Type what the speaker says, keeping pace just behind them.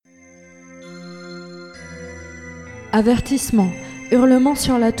Avertissement. Hurlement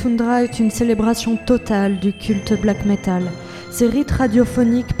sur la toundra est une célébration totale du culte black metal. Ces rites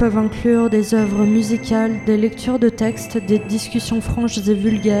radiophoniques peuvent inclure des œuvres musicales, des lectures de textes, des discussions franches et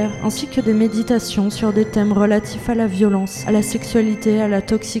vulgaires, ainsi que des méditations sur des thèmes relatifs à la violence, à la sexualité, à la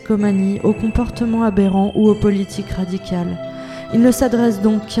toxicomanie, au comportement aberrant ou aux politiques radicales. Il ne s'adresse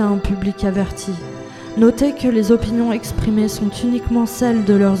donc qu'à un public averti. Notez que les opinions exprimées sont uniquement celles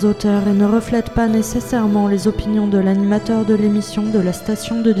de leurs auteurs et ne reflètent pas nécessairement les opinions de l'animateur de l'émission, de la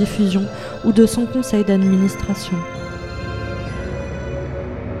station de diffusion ou de son conseil d'administration.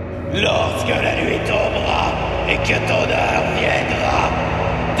 Lorsque la nuit tombera et que ton heure viendra,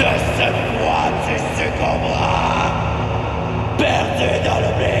 de ce froid tu succomberas. Perdu dans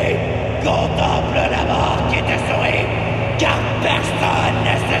l'oubli, contemple la mort qui te sourit, car personne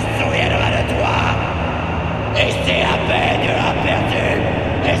ne se souviendra de toi. Et c'est à peine la perdue,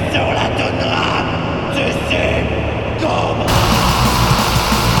 et sur la toundra, tu succomberas.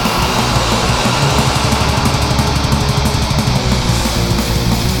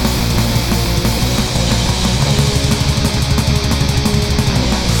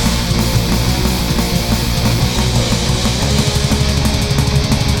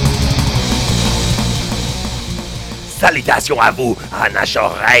 Salutations à vous,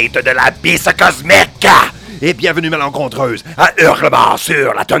 anachorètes de la bise cosmique! Et bienvenue malencontreuse à Hurlement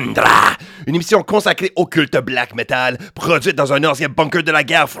sur la toundra! Une émission consacrée au culte black metal, produite dans un ancien bunker de la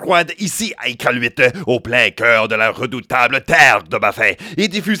guerre froide ici à Iqaluit, au plein cœur de la redoutable terre de Baffin, et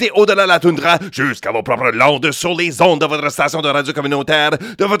diffusée au-delà de la toundra jusqu'à vos propres landes sur les ondes de votre station de radio communautaire,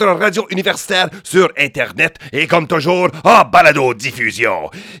 de votre radio universitaire, sur Internet, et comme toujours, en balado-diffusion.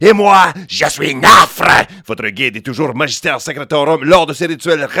 Et moi, je suis Nafre, votre guide est toujours Magister Secretorum lors de ces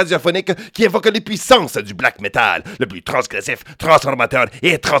rituels radiophoniques qui évoquent les puissances du black metal, le plus transgressif, transformateur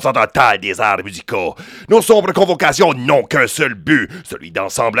et transcendantal des arts musicaux. Nos sombres convocations n'ont qu'un seul but, celui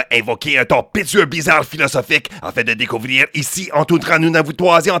d'ensemble invoquer un tempétueux blizzard philosophique afin de découvrir ici en toundra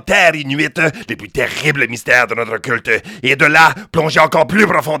nunavuttoise et en terre inuite les plus terribles mystères de notre culte et de là plonger encore plus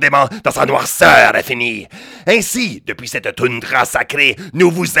profondément dans sa noirceur infinie. Ainsi, depuis cette toundra sacrée, nous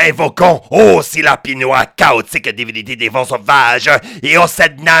vous invoquons, ô Silapinoa, chaotique divinité des vents sauvages, et ô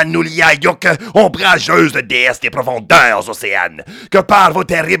Sedna Nulia Yuk, ombrageuse déesse des profondeurs océanes, que par vos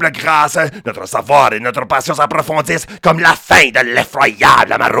terribles grâces, notre savoir et notre passion s'approfondissent comme la fin de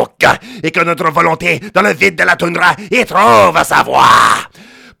l'effroyable Amarouk, et que notre volonté dans le vide de la toundra y trouve sa voie.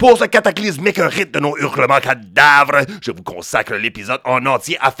 Pour ce cataclysmique rite de nos hurlements cadavres, je vous consacre l'épisode en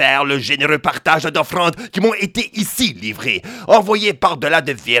entier à faire le généreux partage d'offrandes qui m'ont été ici livrées, envoyées par-delà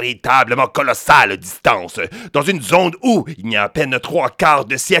de véritablement colossales distances, dans une zone où, il y a à peine 3/4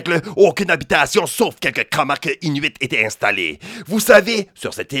 de siècle, aucune habitation sauf quelques Kamak inuits était installée. Vous savez,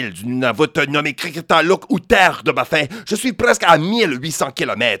 sur cette île du Nunavut nommée Kriktaluk ou Terre de Baffin, je suis presque à 1800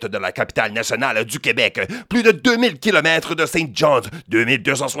 km de la capitale nationale du Québec, plus de 2000 km de St. John's,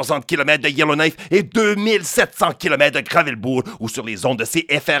 2260 km de Yellowknife et 2700 km de Gravelbourg, où sur les ondes de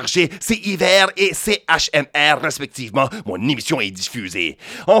CFRG, CIVR et CHMR respectivement, mon émission est diffusée.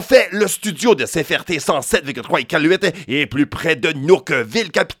 En fait, le studio de CFRT 107,3 Iqaluit est plus près de Nuuk,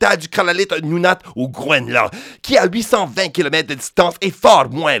 ville capitale du Kralallit Nunat au Groenland, qui à 820 km de distance est fort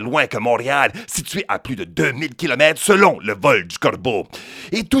moins loin que Montréal, situé à plus de 2000 km selon le vol du Corbeau.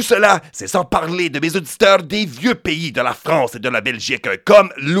 Et tout cela, c'est sans parler de mes auditeurs des vieux pays de la France et de la Belgique, comme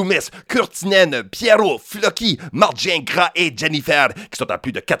Loomis, Kurtinen, Pierrot, Flocky, Martin Gras et Jennifer, qui sont à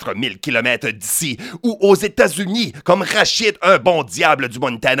plus de 4000 km d'ici, ou aux États-Unis, comme Rachid, un bon diable du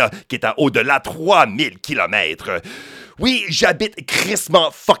Montana, qui est à au-delà 3000 km. Oui, j'habite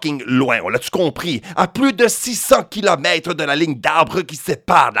crissement fucking loin, on l'a-tu compris? À plus de 600 km de la ligne d'arbres qui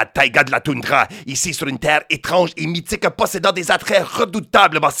sépare la taïga de la toundra, ici sur une terre étrange et mythique possédant des attraits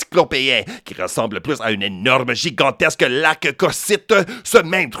redoutablement cyclopéens, qui ressemblent plus à un énorme gigantesque lac Cossite, ce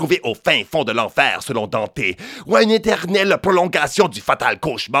même trouvé au fin fond de l'enfer selon Dante, ou à une éternelle prolongation du fatal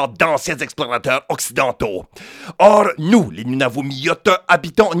cauchemar d'anciens explorateurs occidentaux. Or, nous, les Nunavumiotes,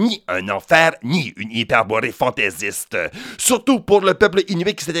 habitons ni un enfer, ni une hyperborée fantaisiste. Surtout pour le peuple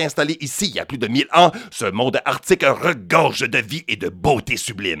inuit qui s'était installé ici il y a plus de 1000 ans, ce monde arctique regorge de vie et de beauté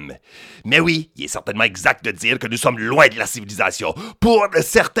sublime. Mais oui, il est certainement exact de dire que nous sommes loin de la civilisation, pour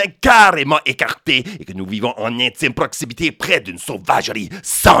certains carrément écartés, et que nous vivons en intime proximité près d'une sauvagerie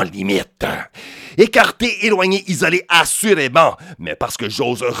sans limite. Écartés, éloignés, isolés assurément, mais parce que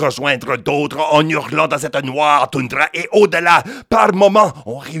j'ose rejoindre d'autres en hurlant dans cette noire toundra et au-delà, par moments,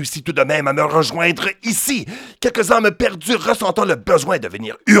 on réussit tout de même à me rejoindre ici. Quelques-uns me perdu ressentant le besoin de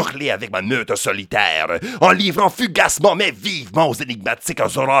venir hurler avec ma meute solitaire, en livrant fugacement mais vivement aux énigmatiques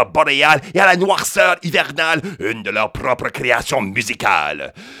aurores boréales et à la noirceur hivernale une de leurs propres créations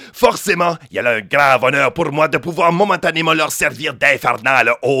musicales. Forcément, il y a là un grave honneur pour moi de pouvoir momentanément leur servir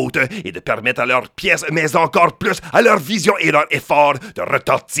d'infernales hôtes et de permettre à leurs pièces, mais encore plus à leur vision et leur effort, de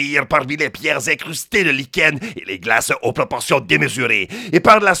retentir parmi les pierres incrustées de lichen et les glaces aux proportions démesurées, et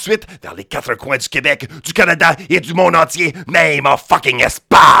par la suite vers les 4 coins du Québec, du Canada et du monde entier, même en fucking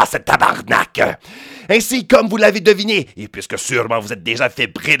espace, tabarnak! Ainsi, comme vous l'avez deviné, et puisque sûrement vous êtes déjà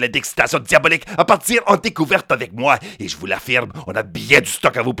fébrile d'excitation diabolique à partir en découverte avec moi, et je vous l'affirme, on a bien du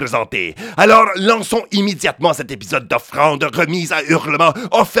stock à vous présenter. Alors, lançons immédiatement cet épisode d'offrande remise à hurlement,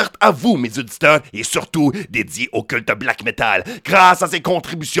 offerte à vous, mes auditeurs, et surtout dédié au culte black metal, grâce à ses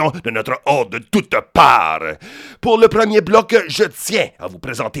contributions de notre hôte de toutes parts. Pour le premier bloc, je tiens à vous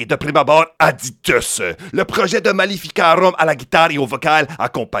présenter de prime abord Aditus, le projet de Maleficarum à la guitare et au vocal,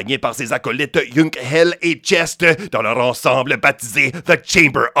 accompagné par ses acolytes Junk Hell et Chest dans leur ensemble baptisé The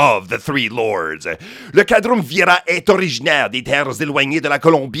Chamber of the Three Lords. Le Cadrum Vira est originaire des terres éloignées de la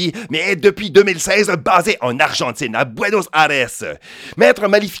Colombie, mais est depuis 2016 basé en Argentine, à Buenos Aires. Maître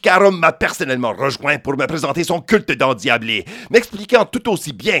Maleficarum m'a personnellement rejoint pour me présenter son culte d'endiablé, m'expliquant tout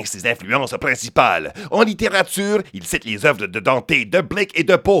aussi bien ses influences principales. En littérature, il cite les œuvres de Dante, de Blake et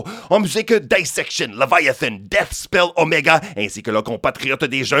de Poe. En musique, Dissection, Leviathan, Death Spell Omega, ainsi que le compatriote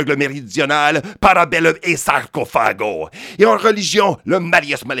des jungles méridionales, Parabellum et Sarcophago. Et en religion, le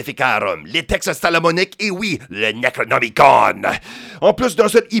Marius Maleficarum, les textes salomoniques et oui, le Necronomicon. En plus d'un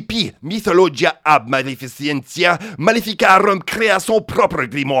seul hippie, Mythologia ab Maleficentia, Maleficarum créa son propre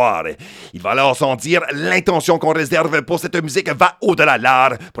grimoire. Il va alors sans dire, l'intention qu'on réserve pour cette musique va au-delà de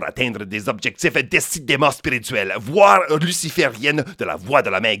l'art pour atteindre des objectifs décidément spirituels, voire lucifériennes de la voix de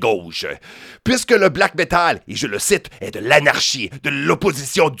la main gauche. Puisque le black metal, et je le cite, est de l'anarchie, de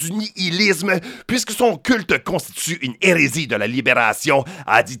l'opposition, du nihilisme, puisque son culte constitue une hérésie de la libération,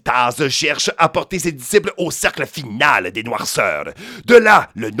 Aditas cherche à porter ses disciples au cercle final des noirceurs. De là,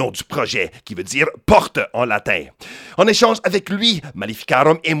 le nom du projet, qui veut dire « porte » en latin. En échange avec lui,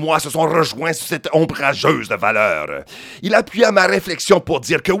 Maleficarum et moi se sont rejoints sur cette ombrageuse valeur. Il appuya ma réflexion pour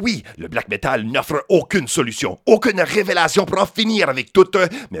dire que oui, le black metal n'offre aucune solution, aucune révélation pour en finir avec toutes,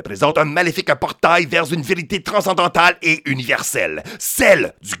 mais présente un maléfique portail vers une vérité transcendantale et universelle,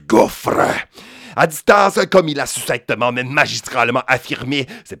 celle du gouffre. À distance, comme il a succinctement mais magistralement affirmé,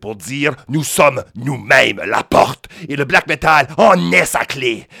 c'est pour dire « nous sommes nous-mêmes la porte » et le black metal en est sa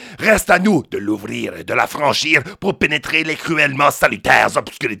clé. Reste à nous de l'ouvrir et de la franchir pour pénétrer les cruellement salutaires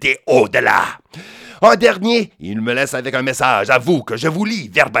obscurités au-delà. En dernier, il me laisse avec un message à vous que je vous lis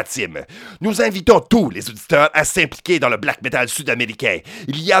verbatim. Nous invitons tous les auditeurs à s'impliquer dans le black metal sud-américain.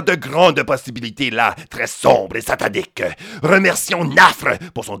 Il y a de grandes possibilités là, très sombres et sataniques. Remercions Nafre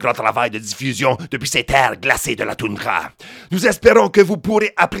pour son grand travail de diffusion depuis ces terres glacées de la toundra. Nous espérons que vous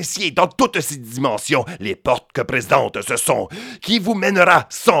pourrez apprécier dans toutes ces dimensions les portes que présente ce son, qui vous mènera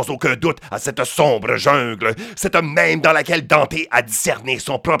sans aucun doute à cette sombre jungle, cette même dans laquelle Dante a discerné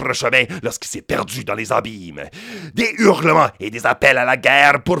son propre chemin lorsqu'il s'est perdu dans les abîmes. Des hurlements et des appels à la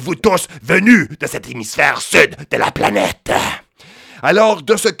guerre pour vous tous venus de cet hémisphère sud de la planète. Alors,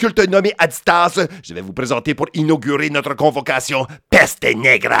 de ce culte nommé Aditas, je vais vous présenter pour inaugurer notre convocation Peste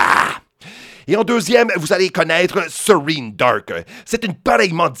Negra. Et en deuxième, vous allez connaître Serene Dark. C'est une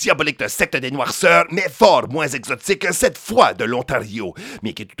pareillement diabolique secte des noirceurs, mais fort moins exotique, cette fois de l'Ontario,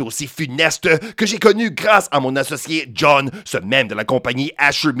 mais qui est tout aussi funeste, que j'ai connu grâce à mon associé John, ce même de la compagnie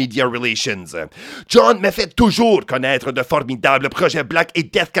Asher Media Relations. John m'a fait toujours connaître de formidables projets black et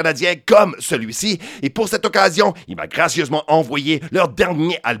death canadiens comme celui-ci, et pour cette occasion, il m'a gracieusement envoyé leur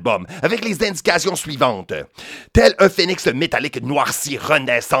dernier album, avec les indications suivantes. Tel un phénix métallique noirci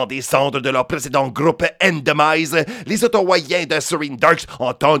renaissant des cendres de leur précédent groupe Endemise, les Ottawaïens de Serene Darks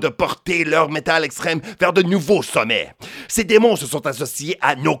entendent porter leur métal extrême vers de nouveaux sommets. Ces démons se sont associés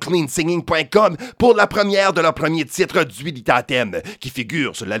à NoCleanSinging.com pour la première de leur premier titre Duelitatem, qui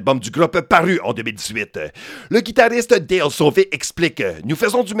figure sur l'album du groupe paru en 2018. Le guitariste Dale Sauvé explique « Nous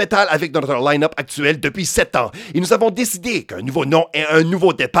faisons du métal avec notre line-up actuel depuis 7 ans et nous avons décidé qu'un nouveau nom et un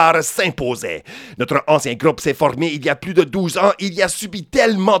nouveau départ s'imposaient. Notre ancien groupe s'est formé il y a plus de 12 ans et il y a subi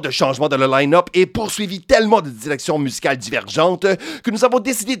tellement de changements dans le line-up line-up et poursuivi tellement de directions musicales divergentes que nous avons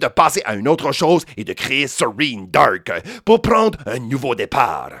décidé de passer à une autre chose et de créer Serene Dark pour prendre un nouveau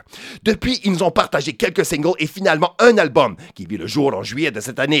départ. Depuis, ils nous ont partagé quelques singles et finalement un album qui vit le jour en juillet de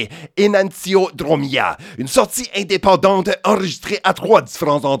cette année, Enantiodromia, une sortie indépendante enregistrée à 3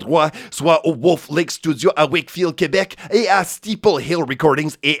 différents endroits, soit au Wolf Lake Studio à Wakefield, Québec, et à Steeple Hill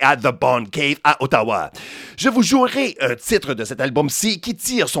Recordings et à The Bond Cave à Ottawa. Je vous jouerai un titre de cet album-ci qui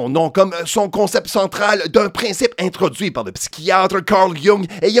tire son nom comme son concept central d'un principe introduit par le psychiatre Carl Jung,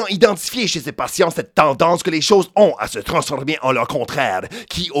 ayant identifié chez ses patients cette tendance que les choses ont à se transformer en leur contraire,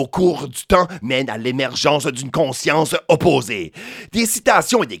 qui au cours du temps mène à l'émergence d'une conscience opposée. Des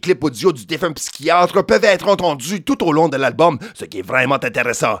citations et des clips audio du défunt psychiatre peuvent être entendus tout au long de l'album, ce qui est vraiment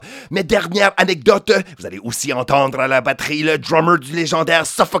intéressant. Mais dernière anecdote, vous allez aussi entendre à la batterie le drummer du légendaire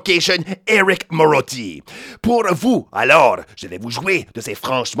Suffocation, Eric Morotti. Pour vous, alors, je vais vous jouer de ses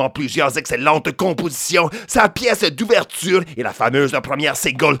franchement plusieurs excellentes compositions, sa pièce d'ouverture et la fameuse première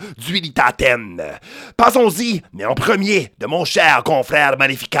single Duelitatem. Passons-y, mais en premier, de mon cher confrère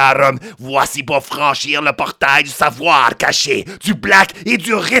Maleficarum, voici pour franchir le portail du savoir caché, du black et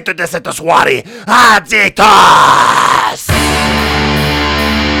du rite de cette soirée. Aditos!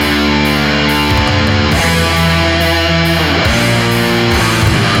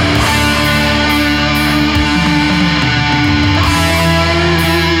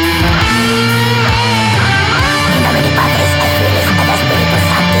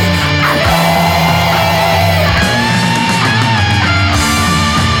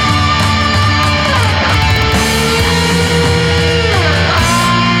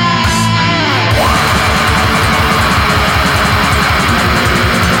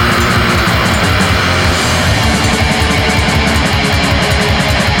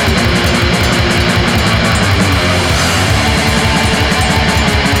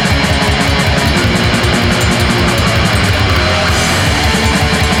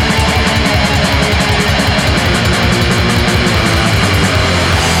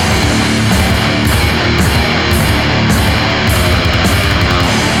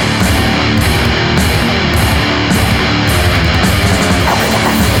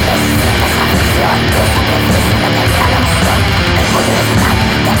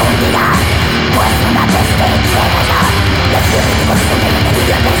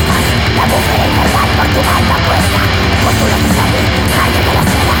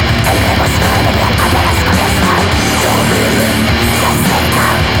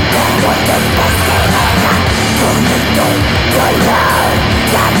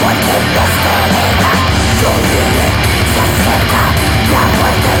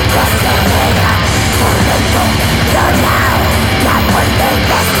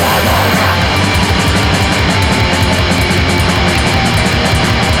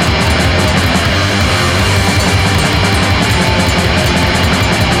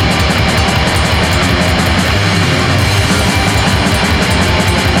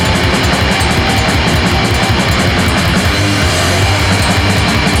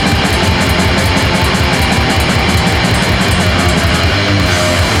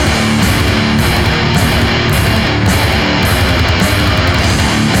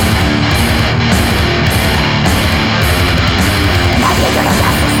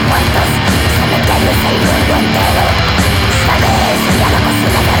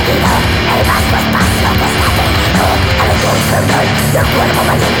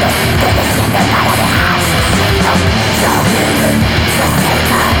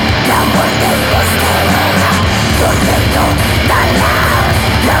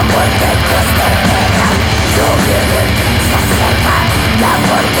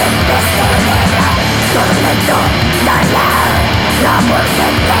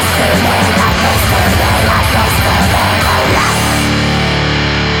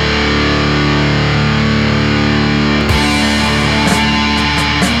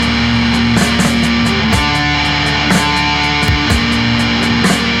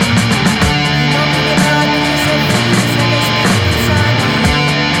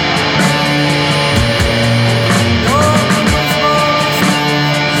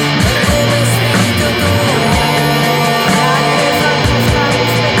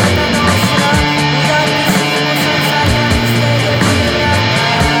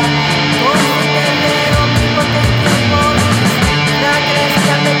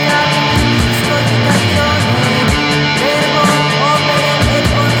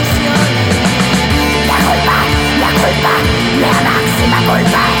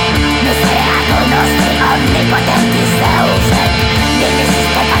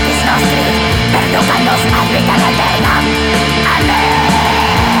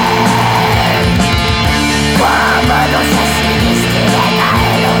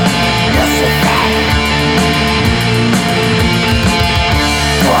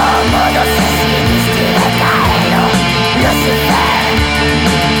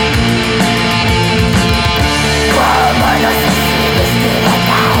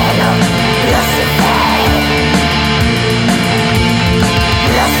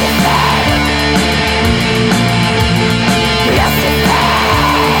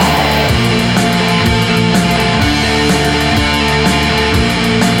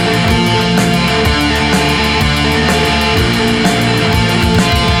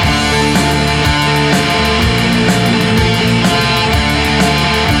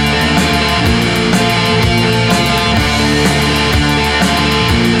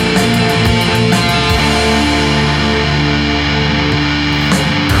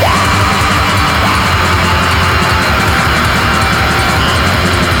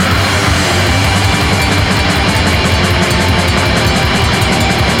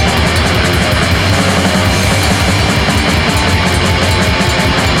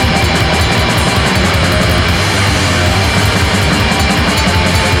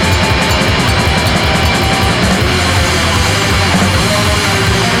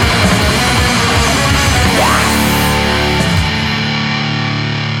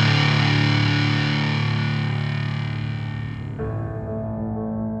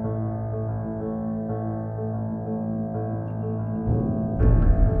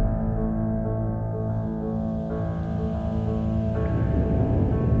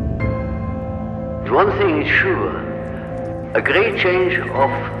 one thing is sure, a great change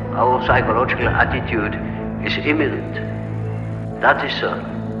of our psychological attitude is imminent. That is certain.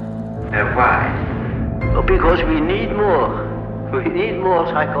 Why? Because we need more. We need more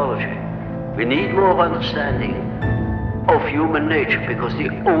psychology. We need more understanding of human nature, because the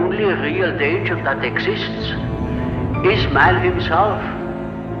only real danger that exists is man himself.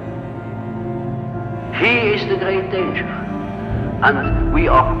 He is the great danger, and we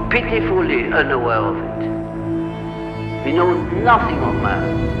are pitifully unaware of it. We know nothing of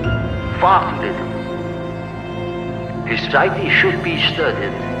man, far too little. His society should be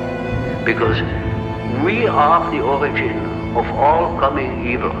studied, because we are the origin of all coming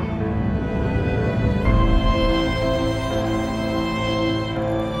evil.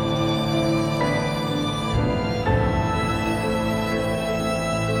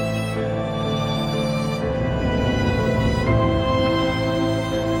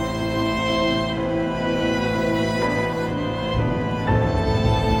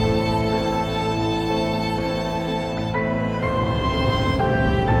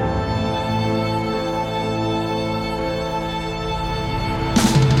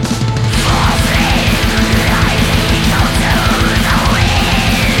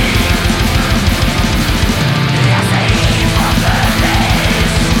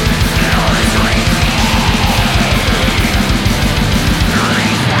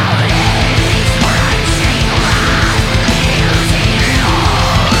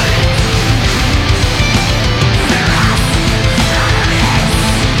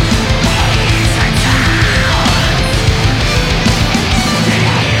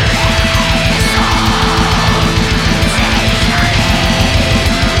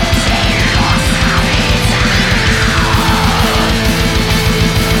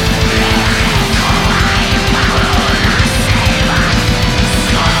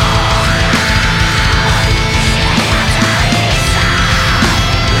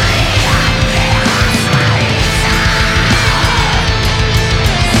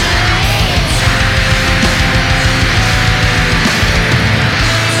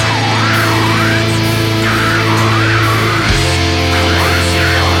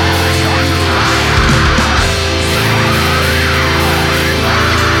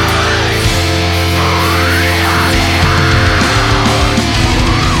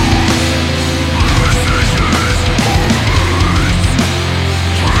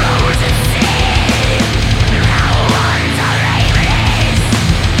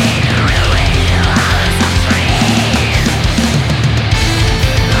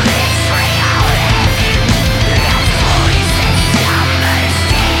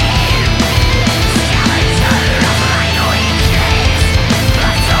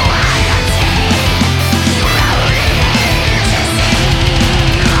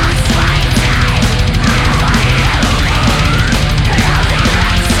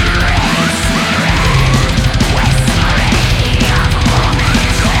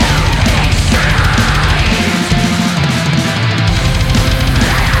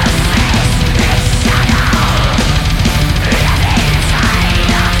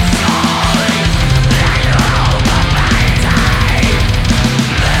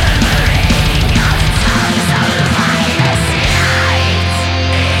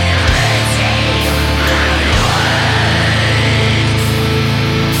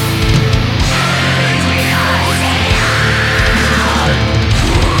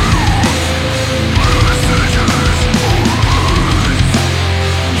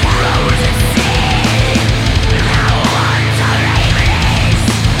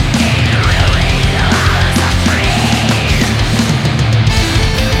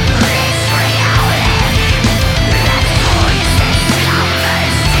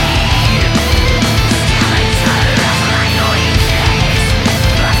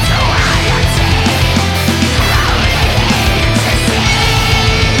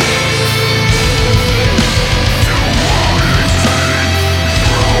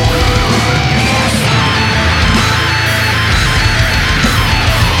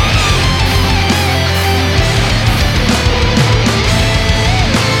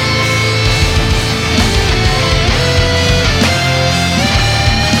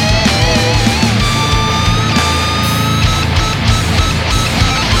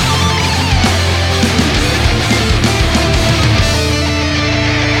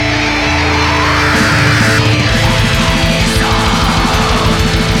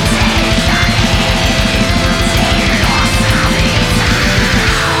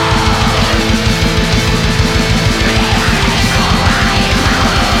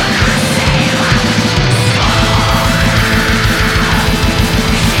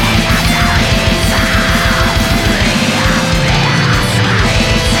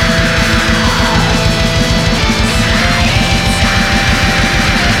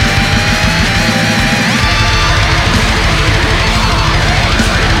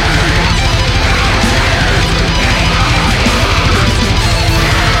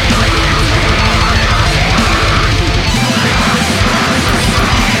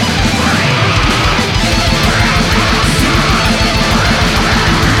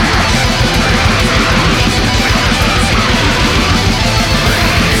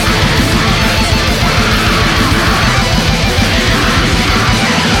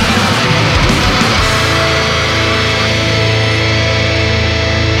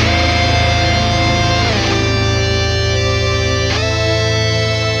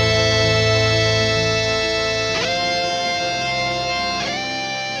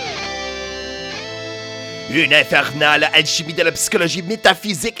 Une infernale alchimie de la psychologie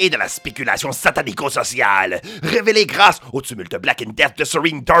métaphysique et de la spéculation satanico-sociale, révélée grâce au tumulte Black and Death de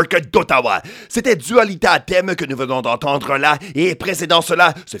Serene Dark d'Ottawa. C'était Dualité à thème que nous venons d'entendre là, et précédant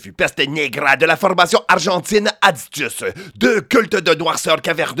cela, ce fut Peste Negra de la formation argentine Adistus. Deux cultes de noirceur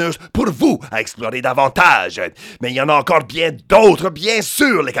caverneuse pour vous à explorer davantage. Mais il y en a encore bien d'autres, bien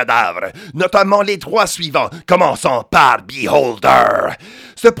sûr, les cadavres, notamment les trois suivants, commençant par Beholder.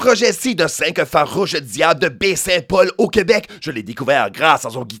 Ce projet-ci de 5 farouches diables de Baie-Saint-Paul au Québec, je l'ai découvert grâce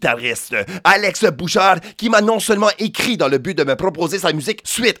à son guitariste, Alex Bouchard, qui m'a non seulement écrit dans le but de me proposer sa musique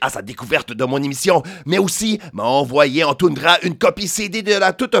suite à sa découverte de mon émission, mais aussi m'a envoyé en toundra une copie CD de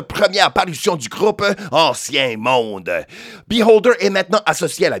la toute première parution du groupe Ancien Monde. Beholder est maintenant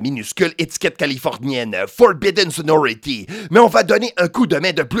associé à la minuscule étiquette californienne Forbidden Sonority, mais on va donner un coup de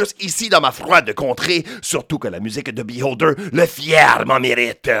main de plus ici dans ma froide contrée, surtout que la musique de Beholder le fièrement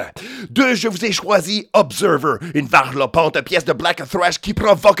mérite. Deux, je vous ai choisi Observer, une varlopante pièce de black thrash qui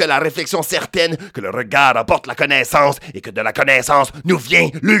provoque la réflexion certaine que le regard apporte la connaissance et que de la connaissance nous vient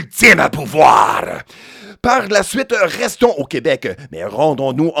l'ultime pouvoir. Par la suite, restons au Québec, mais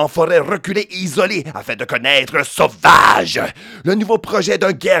rendons-nous en forêt reculée et isolée afin de connaître Sauvage, le nouveau projet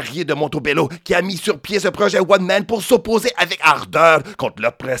d'un guerrier de Montebello qui a mis sur pied ce projet One Man pour s'opposer avec ardeur contre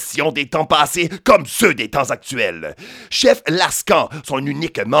l'oppression des temps passés comme ceux des temps actuels. Chef Lascan, son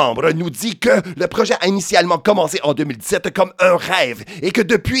unique membre, nous dit que le projet a initialement commencé en 2017 comme un rêve et que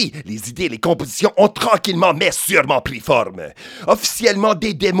depuis, les idées et les compositions ont tranquillement mais sûrement pris forme. Officiellement,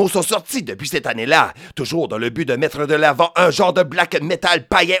 des démos sont sortis depuis cette année-là, toujours dans le but de mettre de l'avant un genre de black metal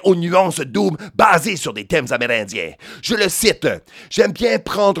païen aux nuances doom basé sur des thèmes amérindiens. Je le cite, « J'aime bien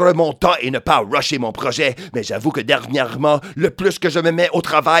prendre mon temps et ne pas rusher mon projet, mais j'avoue que dernièrement, le plus que je me mets au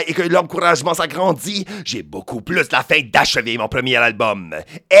travail et que l'encouragement s'agrandit, j'ai beaucoup plus la faim d'achever mon premier album. »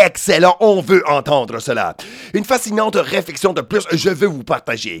 Excellent, on veut entendre cela. Une fascinante réflexion de plus je veux vous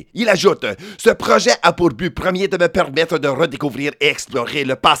partager. Il ajoute, « Ce projet a pour but premier de me permettre de redécouvrir et explorer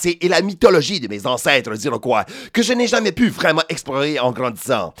le passé et la mythologie de mes ancêtres Iroquois, que je n'ai jamais pu vraiment explorer en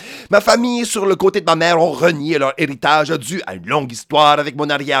grandissant. Ma famille, sur le côté de ma mère, ont renié leur héritage dû à une longue histoire avec mon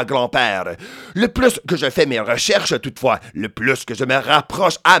arrière-grand-père. Le plus que je fais mes recherches, toutefois, le plus que je me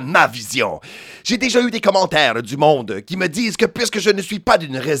rapproche à ma vision. J'ai déjà eu des commentaires du monde qui me disent que puisque je ne suis pas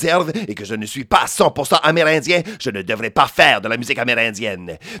d'une réserve et que je ne suis pas 100% amérindien, je ne devrais pas faire de la musique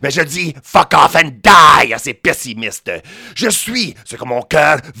amérindienne. Mais je dis « fuck off and die » à ces pessimistes. Je suis ce que mon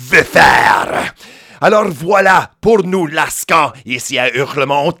cœur veut faire. Alors voilà, pour nous, Lascan, ici à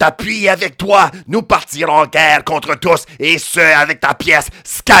Hurlement, on t'appuie avec toi. Nous partirons en guerre contre tous, et ce, avec ta pièce «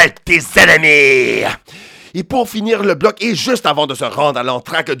 Scalpe tes ennemis ». Et pour finir le bloc, et juste avant de se rendre à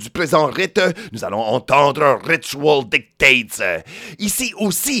l'entraque du présent rite, nous allons entendre Ritual Dictates. Ici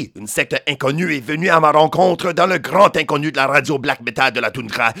aussi, une secte inconnue est venue à ma rencontre dans le grand inconnu de la radio black metal de la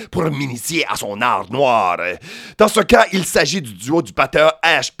toundra pour m'initier à son art noir. Dans ce cas, il s'agit du duo du batteur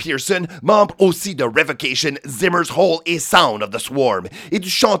Ash Pearson, membre aussi de Revocation, Zimmer's Hole et Sound of the Swarm, et du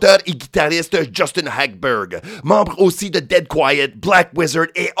chanteur et guitariste Justin Hagberg, membre aussi de Dead Quiet, Black Wizard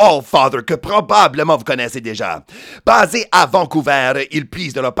et All Father, que probablement vous connaissez déjà. Basés à Vancouver, ils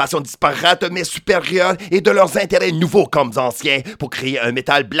puisent de leur passion disparate mais supérieure et de leurs intérêts nouveaux comme anciens pour créer un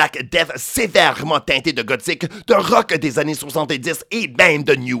metal black death sévèrement teinté de gothique, de rock des années 70 et même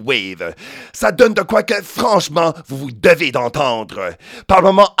de new wave. Ça donne de quoi que, franchement, vous devez d'entendre. Par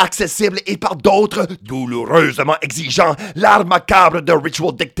moments accessible et par d'autres, douloureusement exigeant, l'art macabre de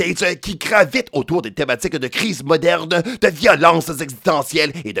Ritual Dictates qui gravite autour des thématiques de crise moderne, de violences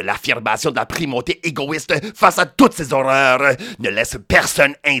existentielles et de l'affirmation de la primauté égoïste face à toutes ces horreurs ne laisse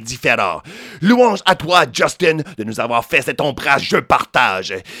personne indifférent. Louange à toi, Justin, de nous avoir fait cet ombrageux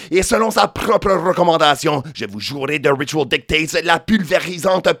partage. Et selon sa propre recommandation, je vous jouerai de Ritual Dictates la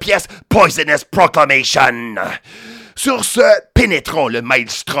pulvérisante pièce Poisonous Proclamation. Sur ce, pénétrons le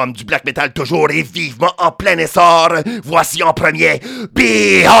maelstrom du black metal toujours et vivement en plein essor. Voici en premier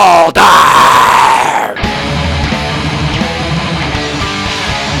Beholder!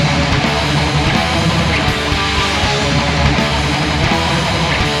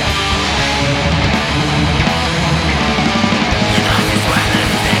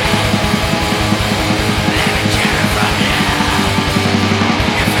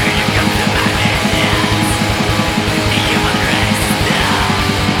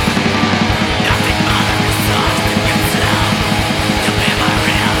 Nothing but a resource to consume. To be my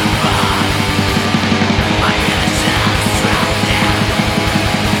real bond.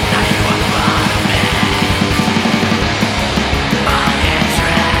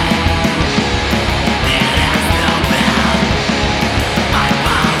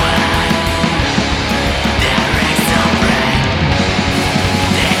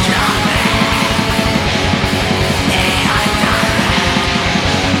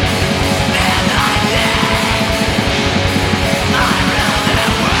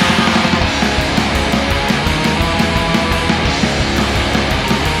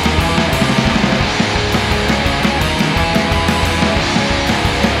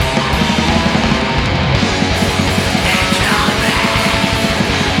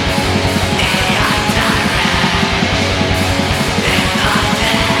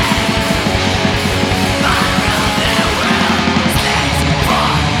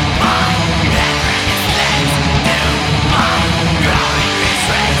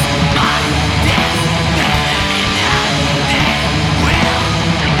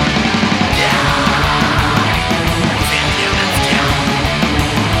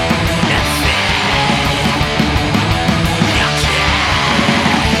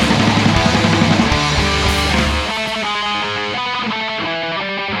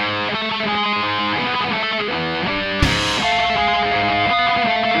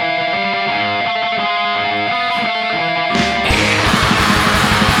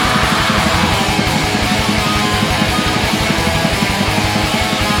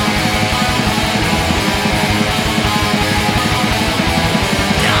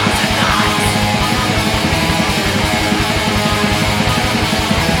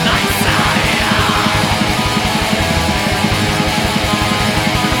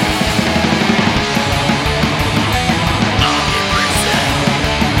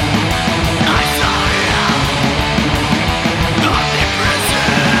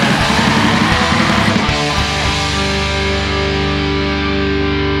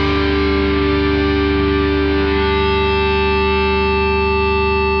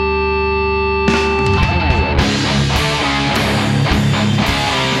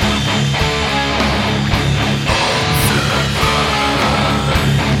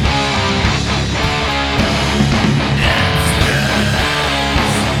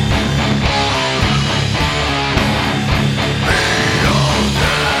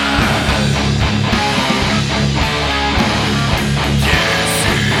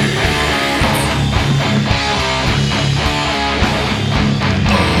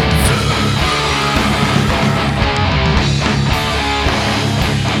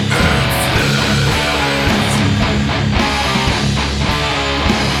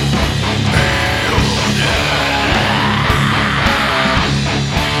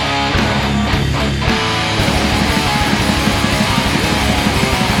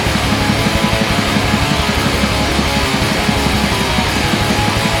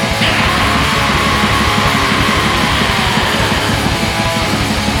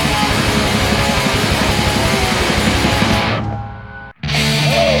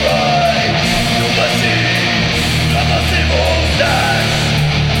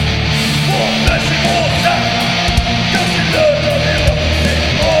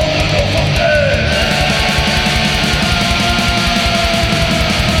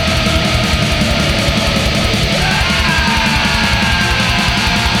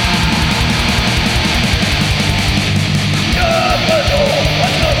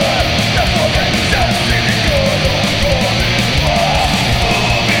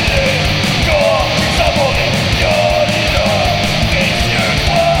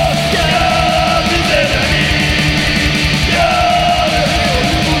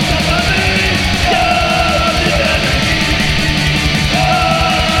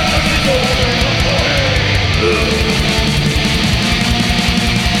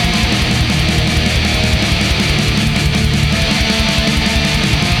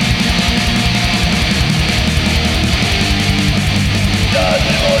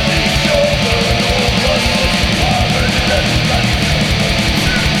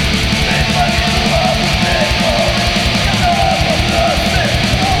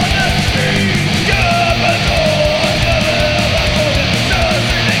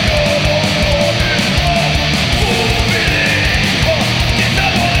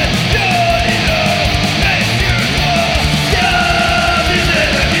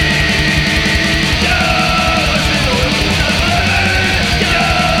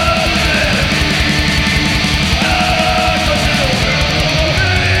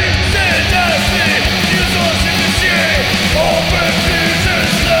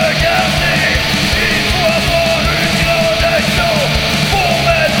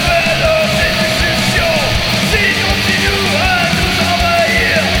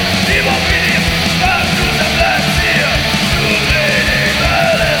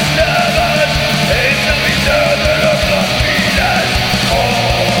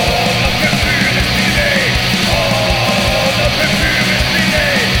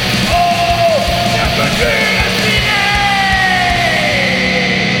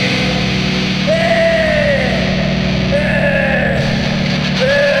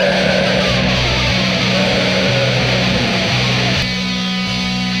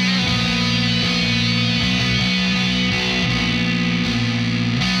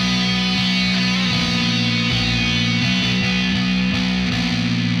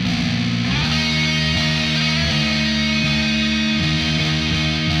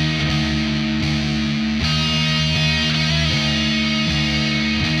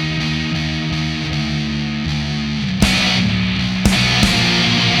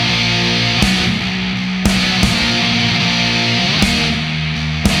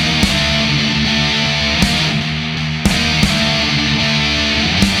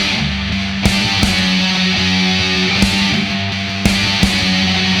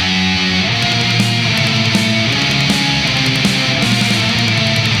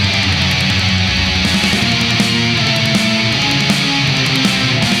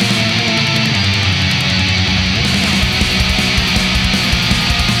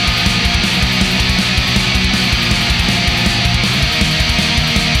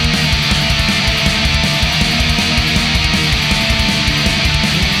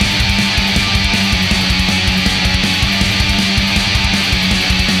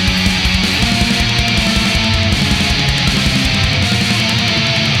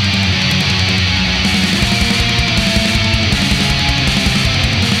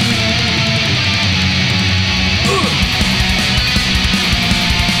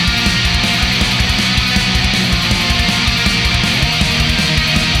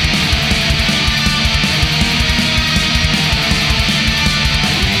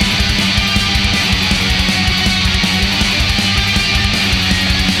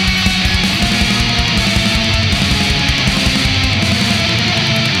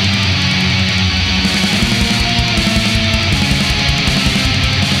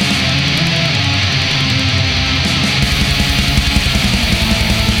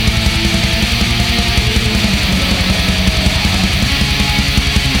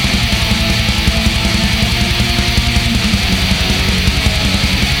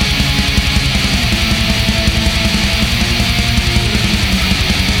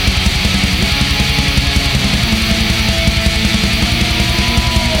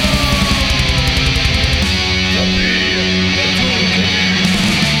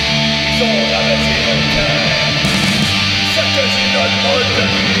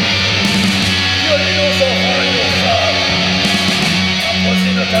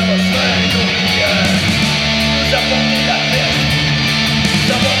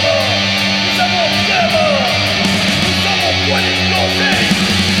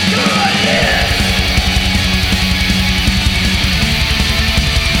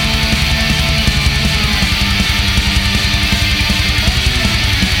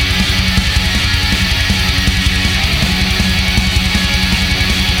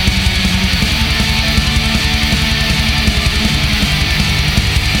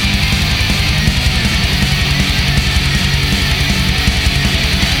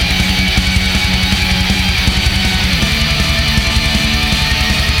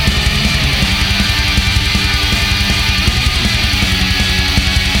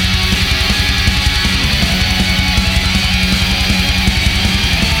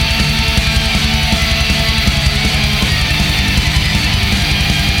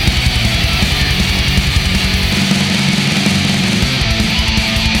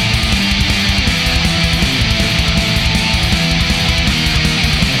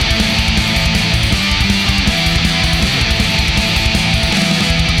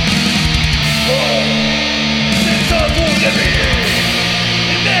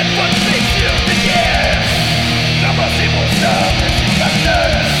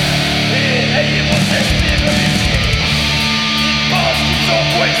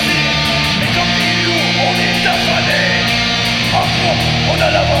 on a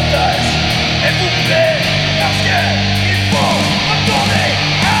l'avantage. Êtes-vous prêts? Parce qu'il faut retourner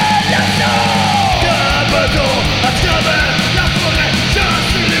à l'assaut. Gabadon, à travers la forêt, je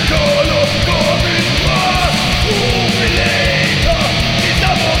suis le colo comme une fois. Trouvez-les, les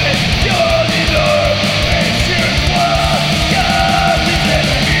amoureux, violez-le, précieux-moi. Car les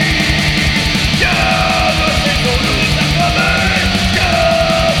ennemis, car c'est pour nous affamés.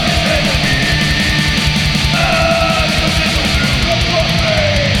 Car les ennemis, c'est pour nous emporter.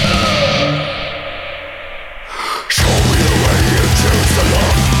 Show me the way you choose to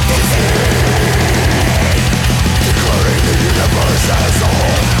love the sea. Declaring the universe as a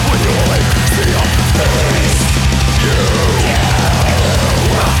whole. When you only see a face, you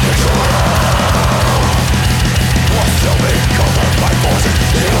have control. Will still be covered by forces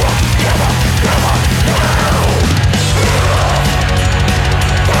you will never know.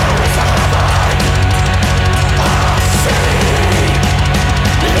 There is a mind, a sea.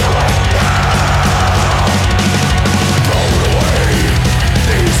 You will throw away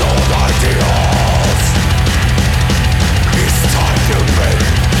these old ideals. It's time to make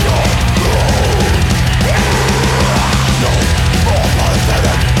your own. No more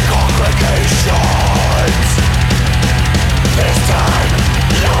pathetic congregations. This time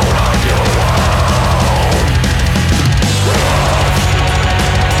you're on your own.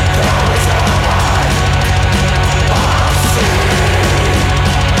 There is a light, a sea.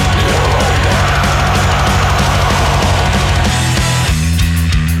 You will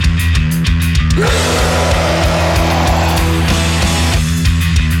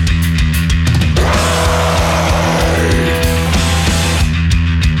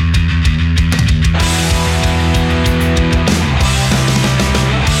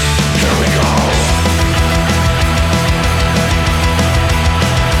Here we go.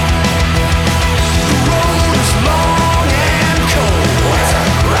 The road is long and cold.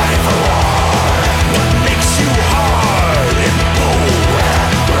 We're ready for war. What makes you hard and bold?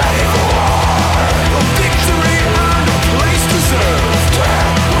 We're ready for war. A victory and a place deserved.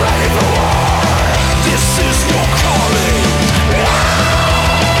 We're ready for war. This is your calling.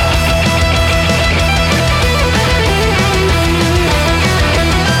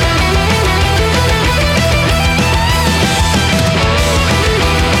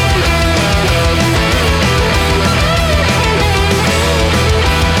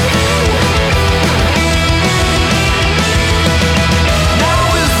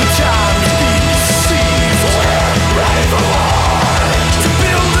 Now is the time to be seized. We're ready for war. To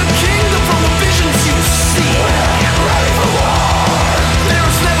build a kingdom from the visions you see. We're ready for war.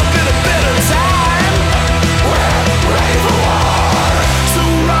 There's never been a better time. We're ready for war. So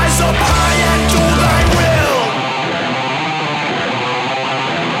rise up high and do thy will.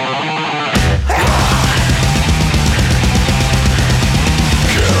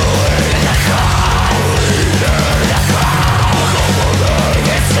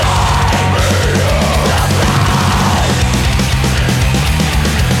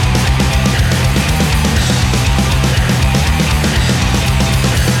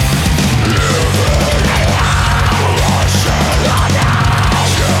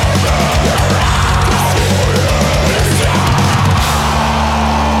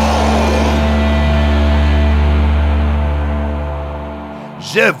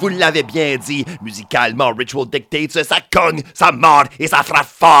 Je vous l'avais bien dit, musicalement, Ritual Dictates, ça cogne, ça mord et ça frappe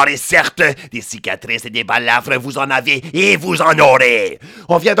fort et certes, des cicatrices et des balafres, vous en avez et vous en aurez.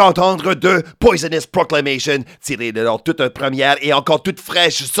 On vient d'entendre de Poisonous Proclamation, tiré de leur toute première et encore toute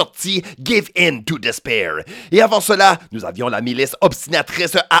fraîche sortie Give In to Despair. Et avant cela, nous avions la milice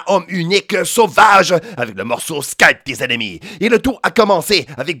obstinatrice à homme unique sauvage avec le morceau Skype des ennemis. Et le tout a commencé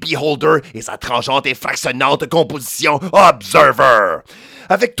avec Beholder et sa tranchante et fractionnante composition Observer.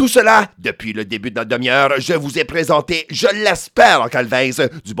 Avec tout cela, depuis le début de notre demi-heure, je vous ai présenté, je l'espère en calvaise,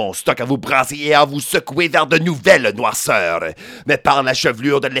 du bon stock à vous brasser et à vous secouer vers de nouvelles noirceurs. Mais par la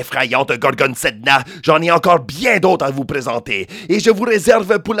chevelure de l'effrayante Gorgon Sedna, j'en ai encore bien d'autres à vous présenter. Et je vous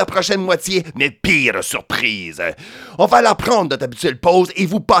réserve pour la prochaine moitié mes pires surprises. On va la prendre notre habituelle pause et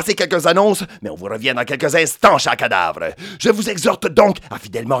vous passer quelques annonces, mais on vous revient dans quelques instants, cher cadavre. Je vous exhorte donc à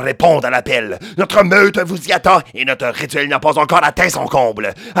fidèlement répondre à l'appel. Notre meute vous y attend et notre rituel n'a pas encore atteint son comble.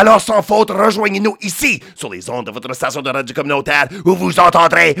 Alors sans faute, rejoignez-nous ici, sur les ondes de votre station de radio communautaire, où vous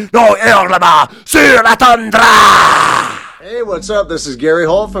entendrez nos hurlements sur la toundra! Hey, what's up? This is Gary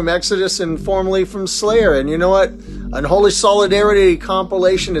Hall from Exodus and formerly from Slayer. And you know what? Unholy Solidarity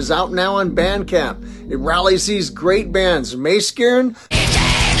compilation is out now on Bandcamp. It rallies these great bands. Macegearn,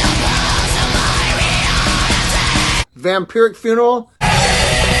 Vampiric Funeral,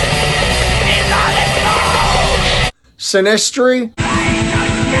 Sinistry,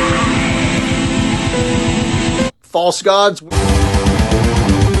 False Gods.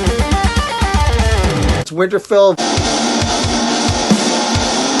 It's Winterfell.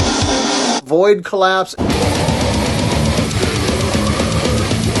 Void Collapse.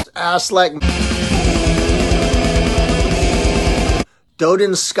 Aslak.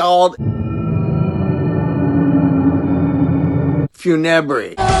 Dodin Scald.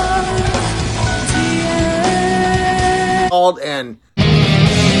 Funebri. And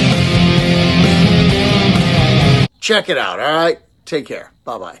check it out, all right? Take care.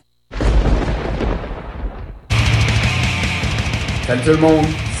 Bye-bye. Salut tout le monde,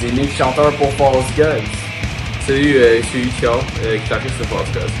 c'est Nick, chanteur pour False Gods. Salut, je suis Richard, guitariste de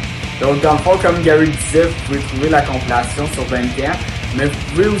False Gods. Donc dans le fond, comme Gary disait, vous pouvez trouver la compilation sur Bandcamp, mais vous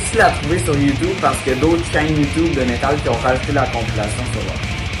pouvez aussi la trouver sur YouTube parce qu'il y a d'autres chaînes YouTube de métal qui ont rajouté la compilation sur là.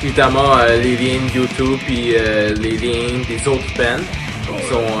 Évidemment, les liens YouTube et les liens des autres bands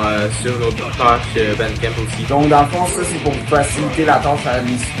sont sur notre page Bandcamp aussi. Donc dans le fond, ça c'est pour vous faciliter la tâche à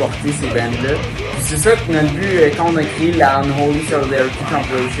aller supporter ces bands-là. Puis c'est ça que notre but quand on a créé la Unholy Solidarity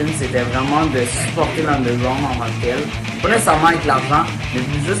Compilation, c'était vraiment de supporter l'underground en tant que tel. Pas nécessairement avec l'argent, mais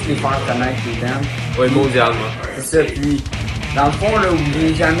juste les faire connaître les bands. Oui, mondialement. C'est ça, puis dans le fond, là,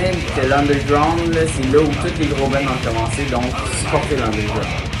 oubliez jamais que l'underground, là, c'est là où tous les gros bands ont commencé, donc supporter l'underground.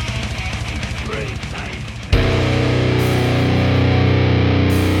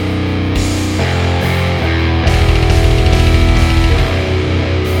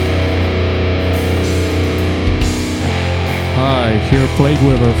 Hi, here Plague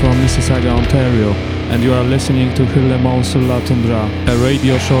Weaver from Mississauga, Ontario, and you are listening to Hurlement sur la Tundra, a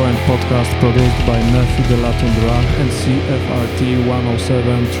radio show and podcast produced by Nephi de la Tundra and CFRT 107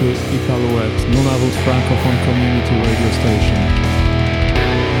 Iqaluit, Nunavut Francophone Community Radio Station.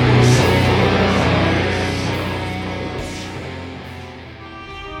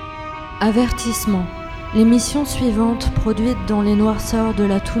 Avertissement. L'émission suivante, produite dans les noirceurs de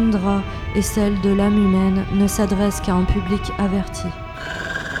la toundra et celle de l'âme humaine, ne s'adresse qu'à un public averti.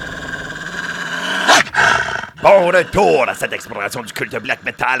 Bon retour à cette exploration du culte black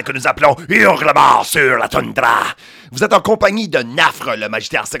metal que nous appelons Hurlement sur la Toundra. Vous êtes en compagnie de Nafre, le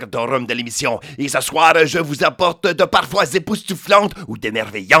magistère secretorum de l'émission, et ce soir, je vous apporte de parfois époustouflantes ou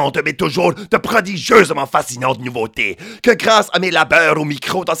d'émerveillantes, mais toujours de prodigieusement fascinantes nouveautés, que grâce à mes labeurs au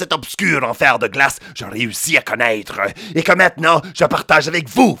micro dans cet obscur enfer de glace, j'ai réussi à connaître, et que maintenant, je partage avec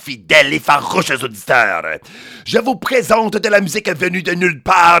vous, fidèles et farouches auditeurs. Je vous présente de la musique venue de nulle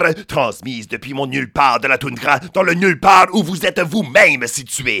part, transmise depuis mon nulle part de la Toundra, dans le nulle part où vous êtes vous-même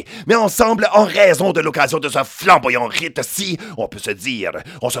situé. Mais ensemble, en raison de l'occasion de ce flamboyant rite-ci, on peut se dire,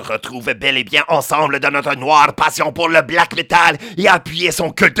 on se retrouve bel et bien ensemble dans notre noire passion pour le black metal et appuyer son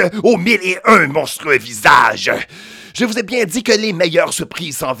culte aux 1001 monstrueux visages. Je vous ai bien dit que les meilleures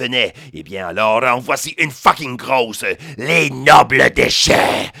surprises s'en venaient. Eh bien alors, en voici une fucking grosse, les nobles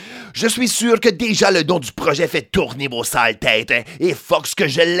déchets. Je suis sûr que déjà le nom du projet fait tourner vos sales têtes, et Fox que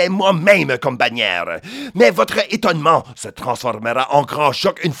je l'ai moi-même comme bannière. Mais votre étonnement se transformera en grand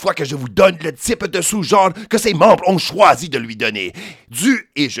choc une fois que je vous donne le type de sous-genre que ses membres ont choisi de lui donner. Du,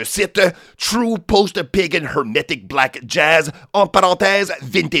 et je cite, True Post-Pagan Hermetic Black Jazz, en parenthèse,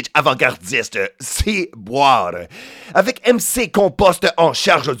 vintage avant-gardiste, c'est boire. Avec MC Compost en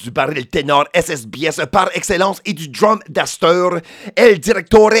charge du baril ténor SSBS par excellence et du drum d'Astor, El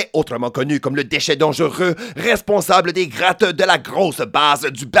Directore, autrement connu comme le déchet dangereux, responsable des grattes de la grosse basse,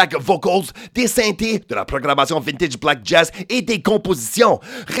 du back vocals, des synthés, de la programmation vintage black jazz et des compositions.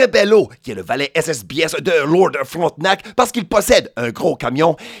 Rebello, qui est le valet SSBS de Lord Frontenac parce qu'il possède un gros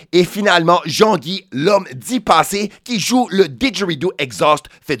camion. Et finalement, Jean-Guy, l'homme d'y passé, qui joue le didgeridoo exhaust,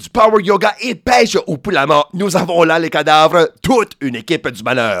 fait du power yoga et pêche au poulamment. Nous avons là les cadavres, toute une équipe du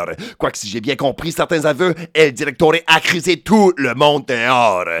malheur. Quoique si j'ai bien compris certains aveux, El Directore a crisé tout le monde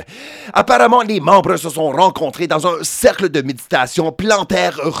dehors. Apparemment, les membres se sont rencontrés dans un cercle de méditation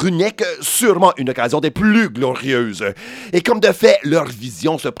plantaire runique, sûrement une occasion des plus glorieuses. Et comme de fait, leur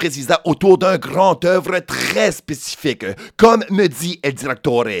vision se précisa autour d'un grand œuvre très spécifique, comme me dit El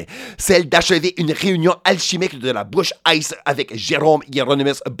Directore, celle d'achever une réunion alchimique de la Bush Ice avec Jérôme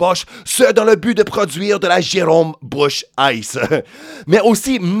Hieronymus Bosch, ce dans le but de produire de la Jérôme Bush Ice. Mais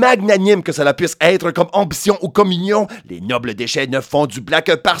aussi magnanime que cela puisse être comme ambition ou communion, les nobles déchets ne font du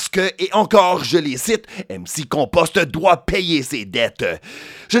black par parce que, et encore je les cite, MC Compost doit payer ses dettes.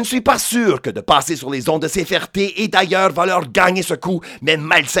 Je ne suis pas sûr que de passer sur les ondes de ces fiertés et d'ailleurs va leur gagner ce coup, mais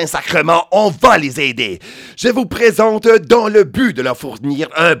malsain sacrement, on va les aider. Je vous présente, dans le but de leur fournir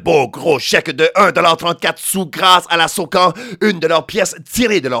un beau gros chèque de 1,34$ grâce à la Socan, une de leurs pièces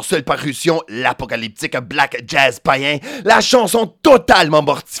tirées de leur seule parution, l'apocalyptique Black Jazz païen, la chanson totalement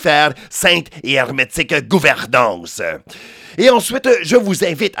mortifère, sainte et hermétique Gouvernance. Et ensuite, je vous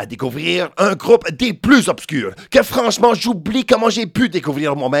invite à découvrir un groupe des plus obscurs, que franchement, j'oublie comment j'ai pu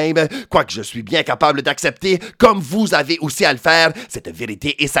découvrir moi-même, quoique je suis bien capable d'accepter, comme vous avez aussi à le faire, cette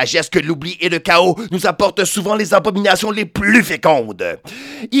vérité et sagesse que l'oubli et le chaos nous apportent souvent les abominations les plus fécondes.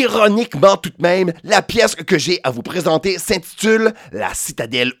 Ironiquement tout de même, la pièce que j'ai à vous présenter s'intitule « La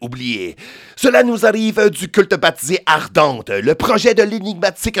citadelle oubliée ». Cela nous arrive du culte baptisé Ardente, le projet de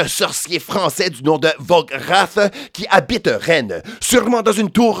l'énigmatique sorcier français du nom de Vograth qui habite Rennes, sûrement dans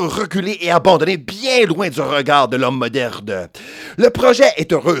une tour reculée et abandonnée bien loin du regard de l'homme moderne. Le projet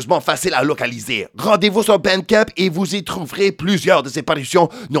est heureusement facile à localiser. Rendez-vous sur Bandcamp et vous y trouverez plusieurs de ses parutions,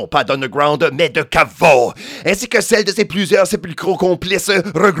 non pas d'underground, mais de caveau, ainsi que celles de ses plusieurs sépulcraux complices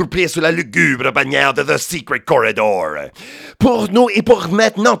regroupés sous la lugubre bannière de The Secret Corridor. Pour nous et pour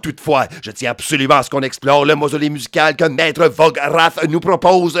maintenant toutefois, je tiens absolument à ce qu'on explore le mausolée musical que Maître Vograth nous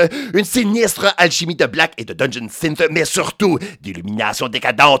propose, une sinistre alchimie de black et de dungeon synth, mais surtout d'illumination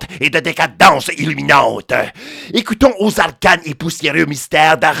décadente et de décadence illuminante. Écoutons aux arcanes et poussiéreux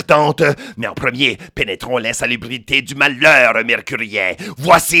mystères d'Ardente, mais en premier, pénétrons l'insalubrité du malheur mercurien.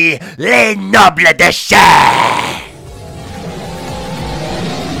 Voici les nobles déchets!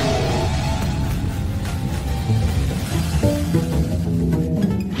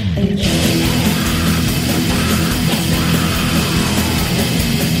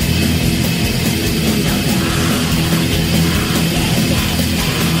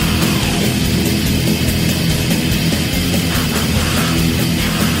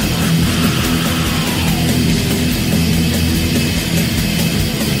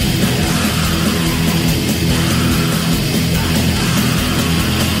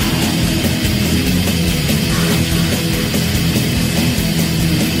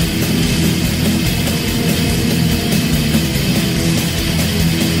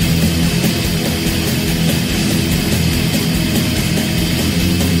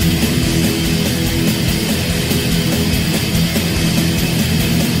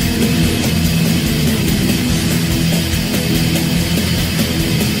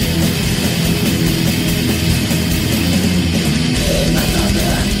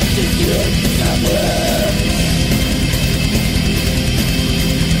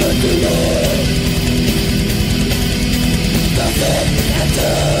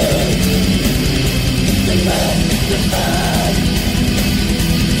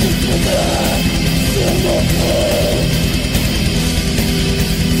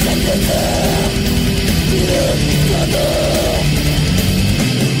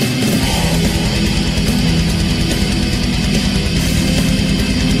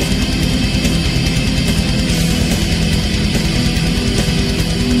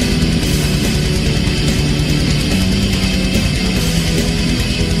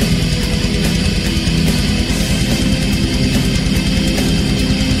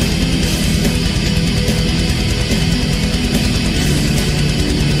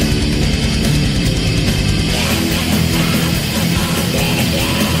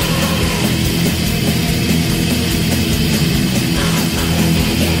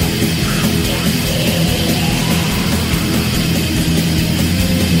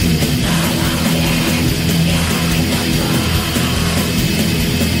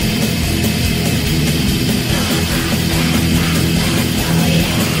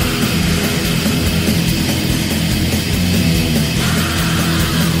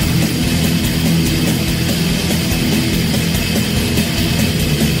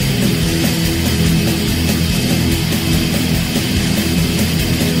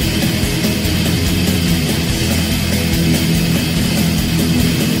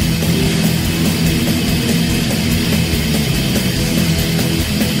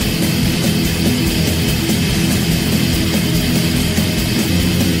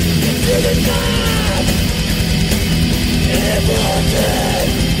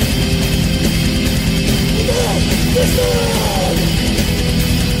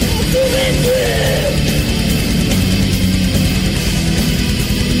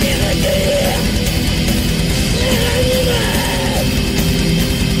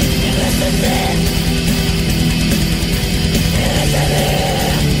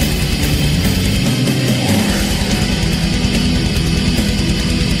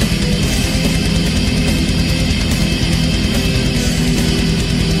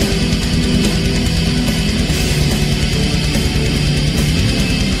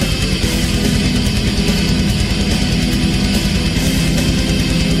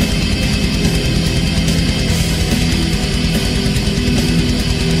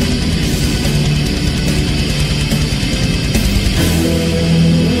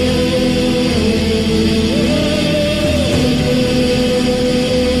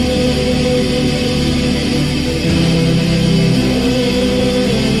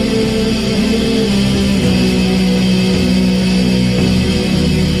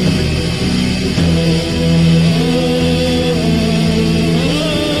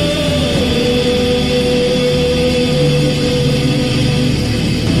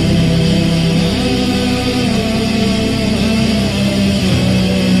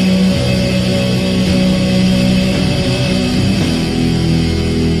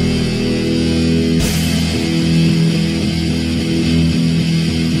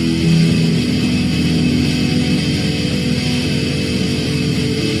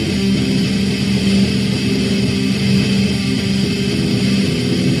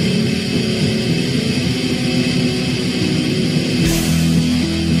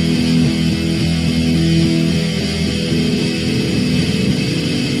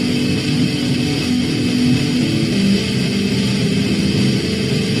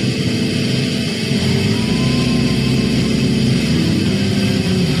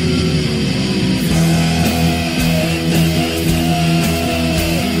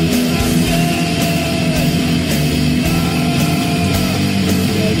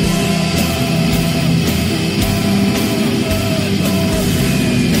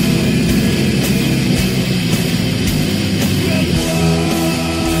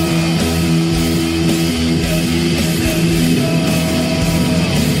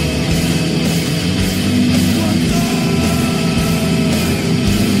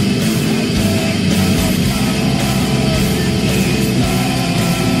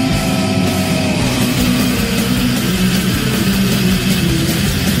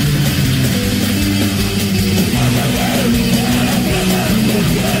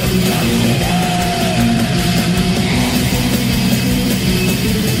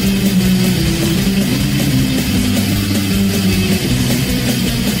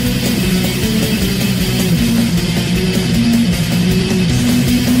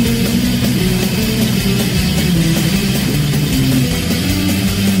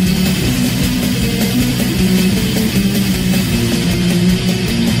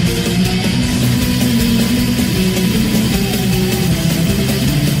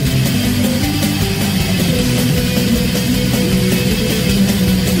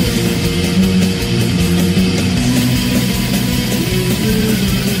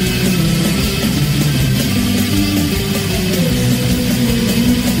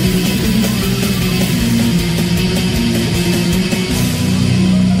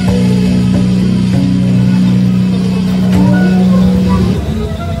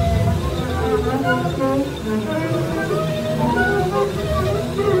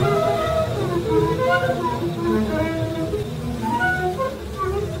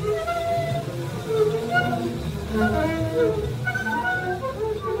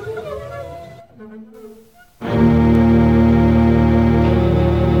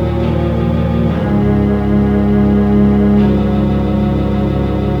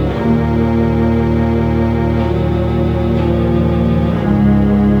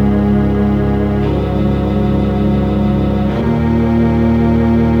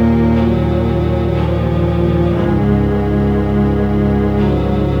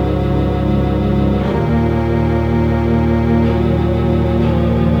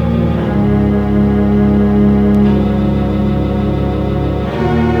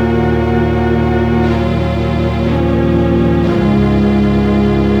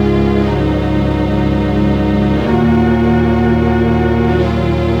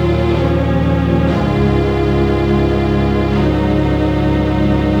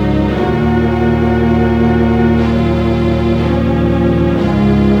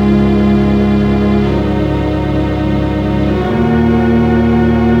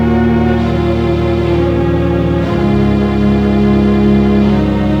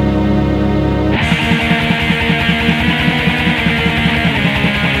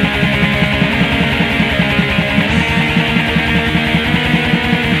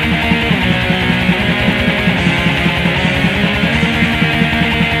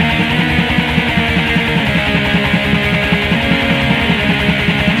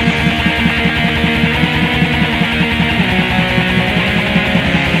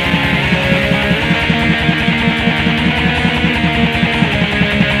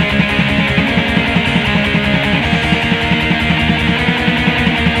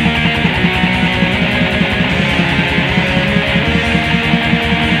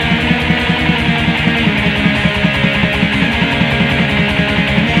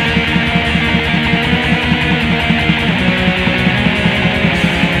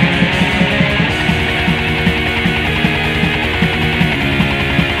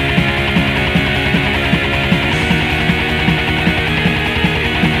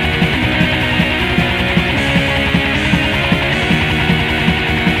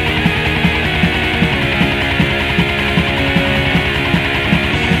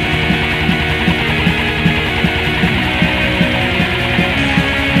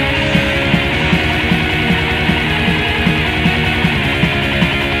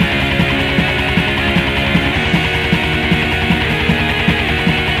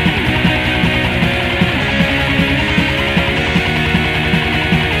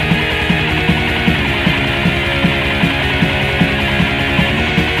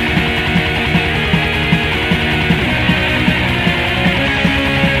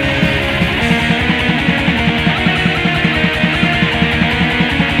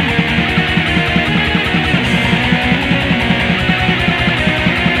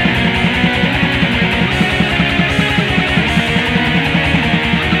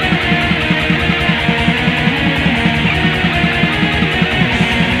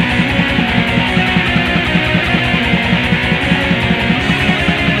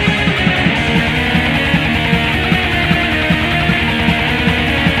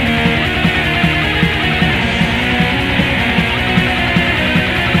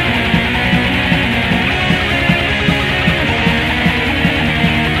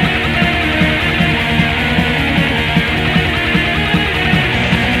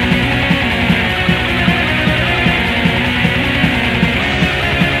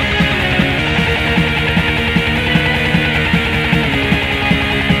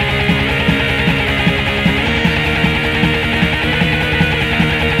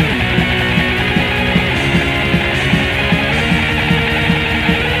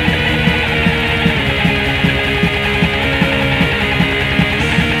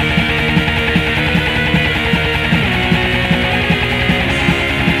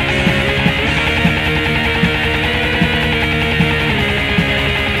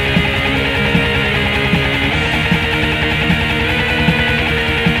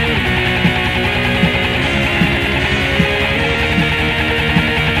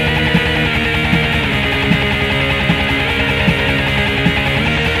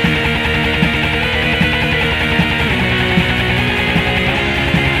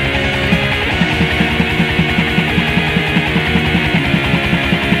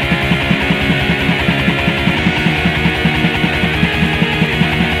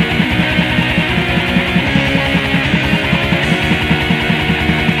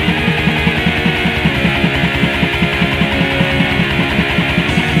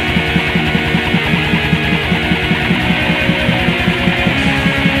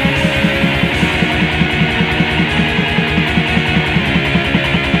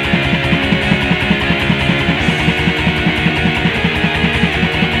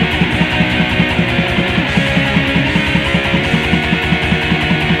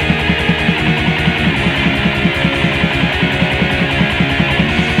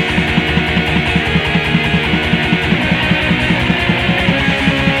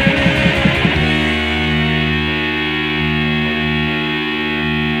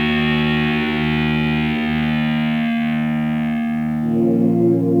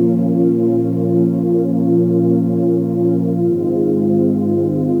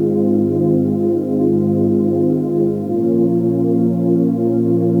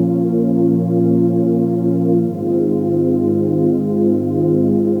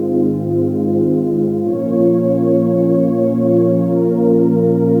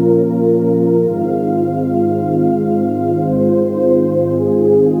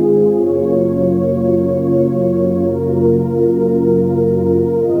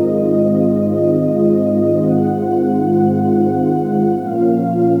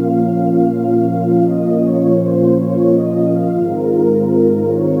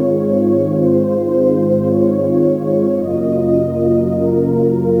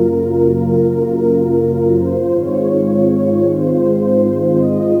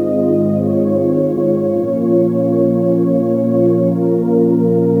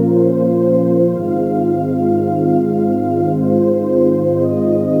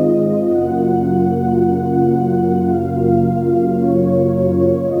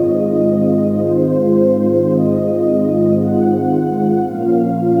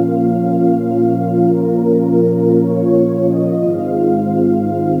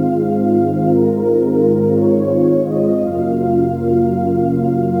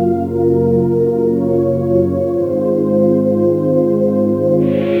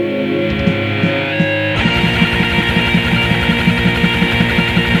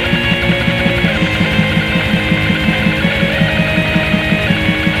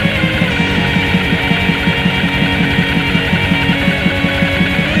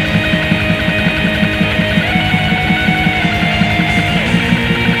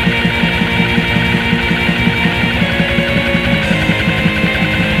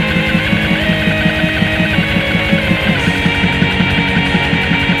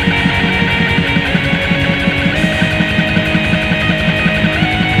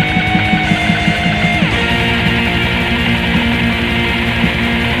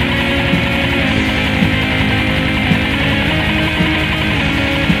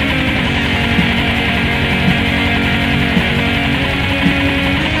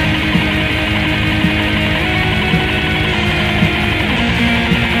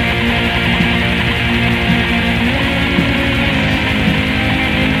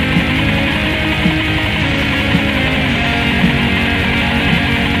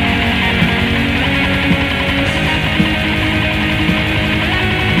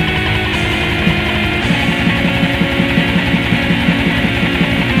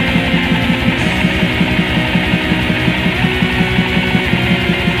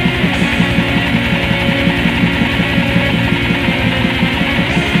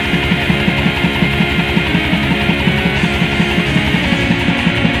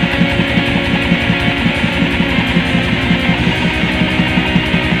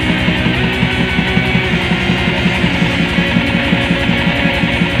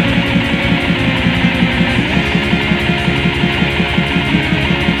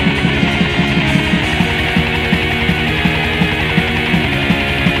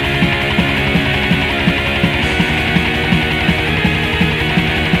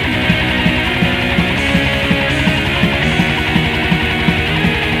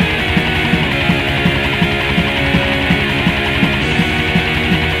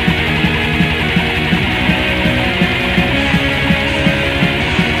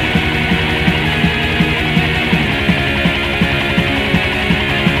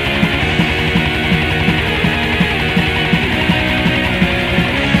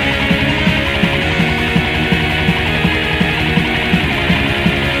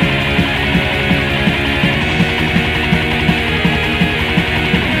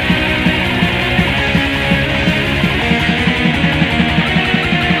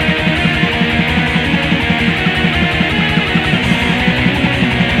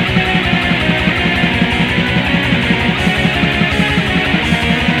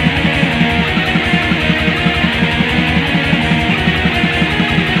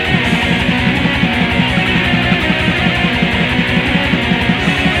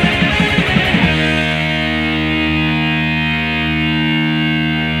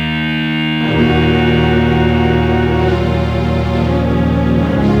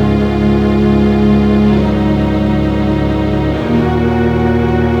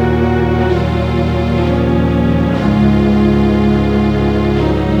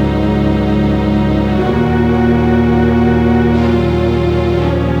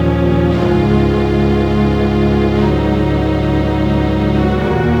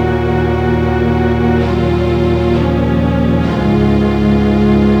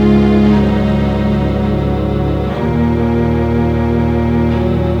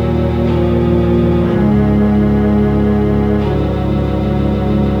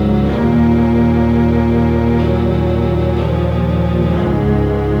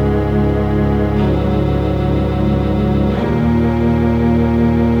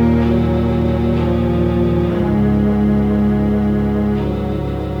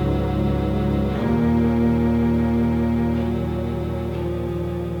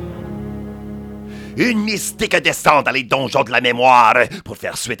 Une mystique descente dans les donjons de la mémoire pour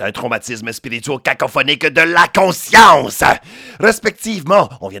faire suite à un traumatisme spirituel cacophonique de la conscience. Respectivement,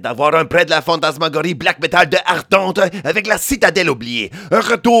 on vient d'avoir un prêt de la fantasmagorie black metal de Ardente avec la Citadelle oubliée. Un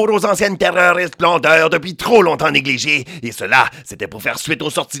retour aux anciennes terreurs et splendeurs depuis trop longtemps négligées. Et cela, c'était pour faire suite aux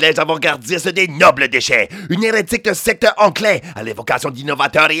sortilèges avant-gardistes des nobles déchets. Une hérétique secte enclin à l'évocation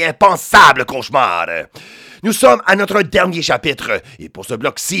d'innovateurs et impensables cauchemars. Nous sommes à notre dernier chapitre, et pour ce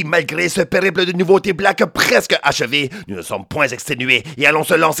bloc-ci, malgré ce périple de nouveautés black presque achevé, nous ne sommes point exténués et allons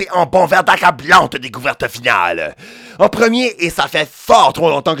se lancer en bond vers d'accablantes découvertes finales. En premier, et ça fait fort trop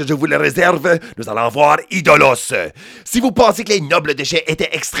longtemps que je vous le réserve, nous allons voir Idolos. Si vous pensez que les nobles déchets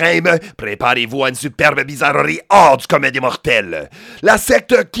étaient extrêmes, préparez-vous à une superbe bizarrerie hors du commun des mortels. La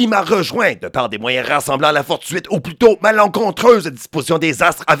secte qui m'a rejoint, de par des moyens rassemblant à la fortuite ou plutôt malencontreuse disposition des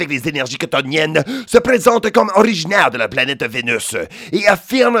astres avec les énergies chthoniennes, se présente comme originaire de la planète Vénus et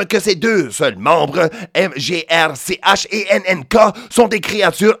affirme que ses deux seuls membres, MGRCH et NNK, sont des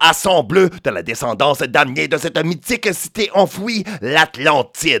créatures à sang bleu de la descendance damnée de cette mythique cité enfouie,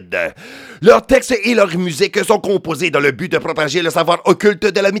 l'Atlantide. Leurs textes et leur musique sont composés dans le but de propager le savoir occulte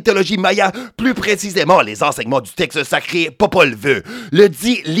de la mythologie maya, plus précisément les enseignements du texte sacré Popol Vuh, le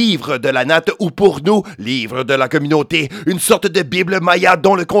dit livre de la natte ou pour nous, livre de la communauté, une sorte de Bible maya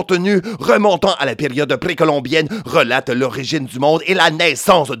dont le contenu, remontant à la période précolombienne, relate l'origine du monde et la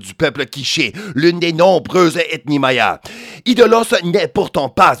naissance du peuple quiché, l'une des nombreuses ethnies mayas. Idolos n'est pourtant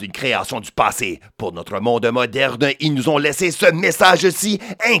pas une création du passé. Pour notre monde moderne, ils nous ont laissé ce message-ci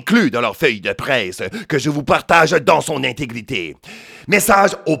inclus dans leur feuille de presse que je vous partage dans son intégrité.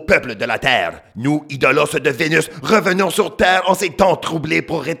 Message au peuple de la Terre. Nous, Idolos de Vénus, revenons sur Terre en ces temps troublés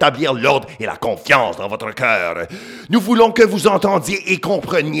pour rétablir l'ordre et la confiance dans votre cœur. Nous voulons que vous entendiez et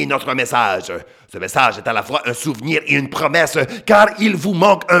compreniez notre message. Ce message est à la fois un souvenir et une promesse, car il vous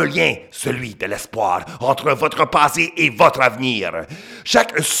manque un lien, celui de l'espoir, entre votre passé et votre avenir.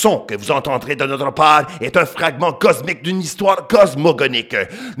 Chaque son que vous entendrez de notre part est un fragment cosmique d'une histoire cosmogonique.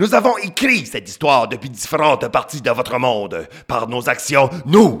 Nous avons écrit cette histoire depuis différentes parties de votre monde. Par nos actions,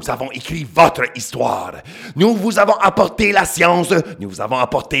 nous avons écrit votre histoire. Nous vous avons apporté la science, nous vous avons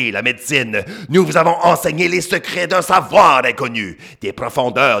apporté la médecine, nous vous avons enseigné les secrets d'un savoir inconnu, des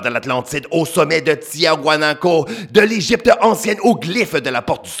profondeurs de l'Atlantide au sommet de Tiahuanaco, de l'Égypte ancienne aux glyphes de la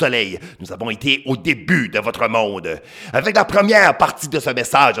Porte du Soleil. Nous avons été au début de votre monde. Avec la première partie de ce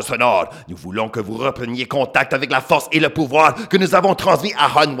message sonore, nous voulons que vous repreniez contact avec la force et le pouvoir que nous avons transmis à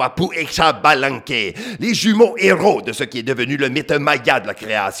Hanwapu et Xabalanque, les jumeaux héros de ce qui est devenu le mythe maya de la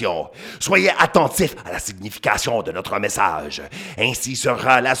création. Soyez attentifs à la signification de notre message. Ainsi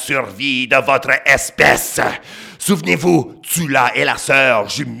sera la survie de votre espèce. Souvenez-vous, Tula est la sœur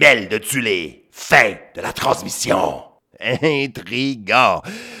jumelle de Tulé. Fin de la transmission. Intriguant.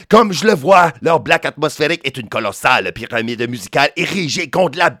 Comme je le vois, leur black atmosphérique est une colossale pyramide musicale érigée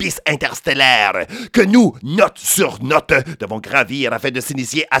contre l'abysse interstellaire que nous, note sur note, devons gravir afin de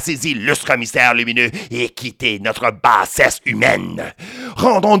s'initier à ces illustres mystères lumineux et quitter notre bassesse humaine.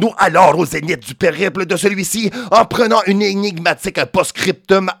 Rendons-nous alors au zénith du périple de celui-ci en prenant une énigmatique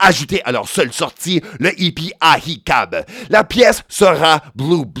post-scriptum ajoutée à leur seule sortie, le EP Ahikab. La pièce sera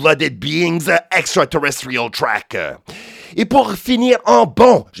Blue-Blooded Beings Extraterrestrial Track. Et pour finir en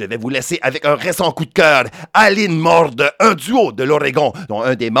bon, je vais vous laisser avec un récent coup de cœur, Aline Mord, un duo de l'Oregon, dont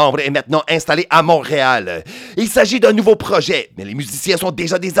un des membres est maintenant installé à Montréal. Il s'agit d'un nouveau projet, mais les musiciens sont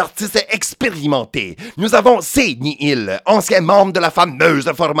déjà des artistes expérimentés. Nous avons Sidney Hill, ancien membre de la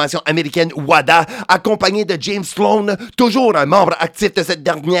fameuse formation américaine WADA, accompagné de James Sloan, toujours un membre actif de cette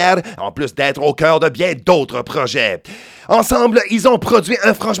dernière, en plus d'être au cœur de bien d'autres projets. Ensemble, ils ont produit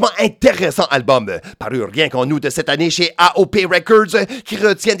un franchement intéressant album, paru rien qu'en août de cette année chez AOP Records, qui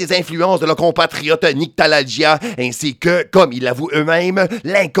retient des influences de leur compatriote Nick Talalgia, ainsi que, comme ils l'avouent eux-mêmes,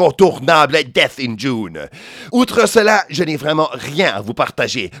 l'incontournable Death in June. Outre cela, je n'ai vraiment rien à vous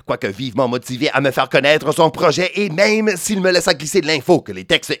partager, quoique vivement motivé à me faire connaître son projet, et même s'il me laissa glisser de l'info que les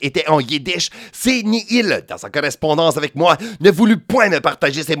textes étaient en yiddish, Sidney Hill, dans sa correspondance avec moi, ne voulut point me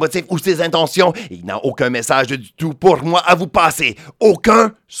partager ses motifs ou ses intentions, et il n'a aucun message du tout pour moi à vous passer.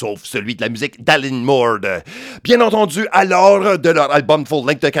 Aucun, sauf celui de la musique d'Aline Mord. Bien entendu, alors, de leur album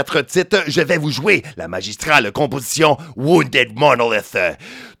full-length de 4 titres, je vais vous jouer la magistrale composition Wounded Monolith.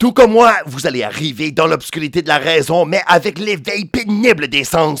 Tout comme moi, vous allez arriver dans l'obscurité de la raison, mais avec l'éveil pénible des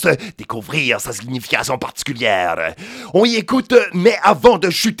sens, découvrir sa signification particulière. On y écoute, mais avant de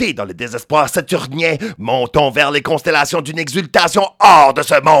chuter dans le désespoir saturnien, montons vers les constellations d'une exultation hors de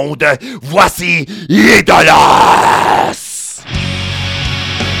ce monde. Voici Idolos!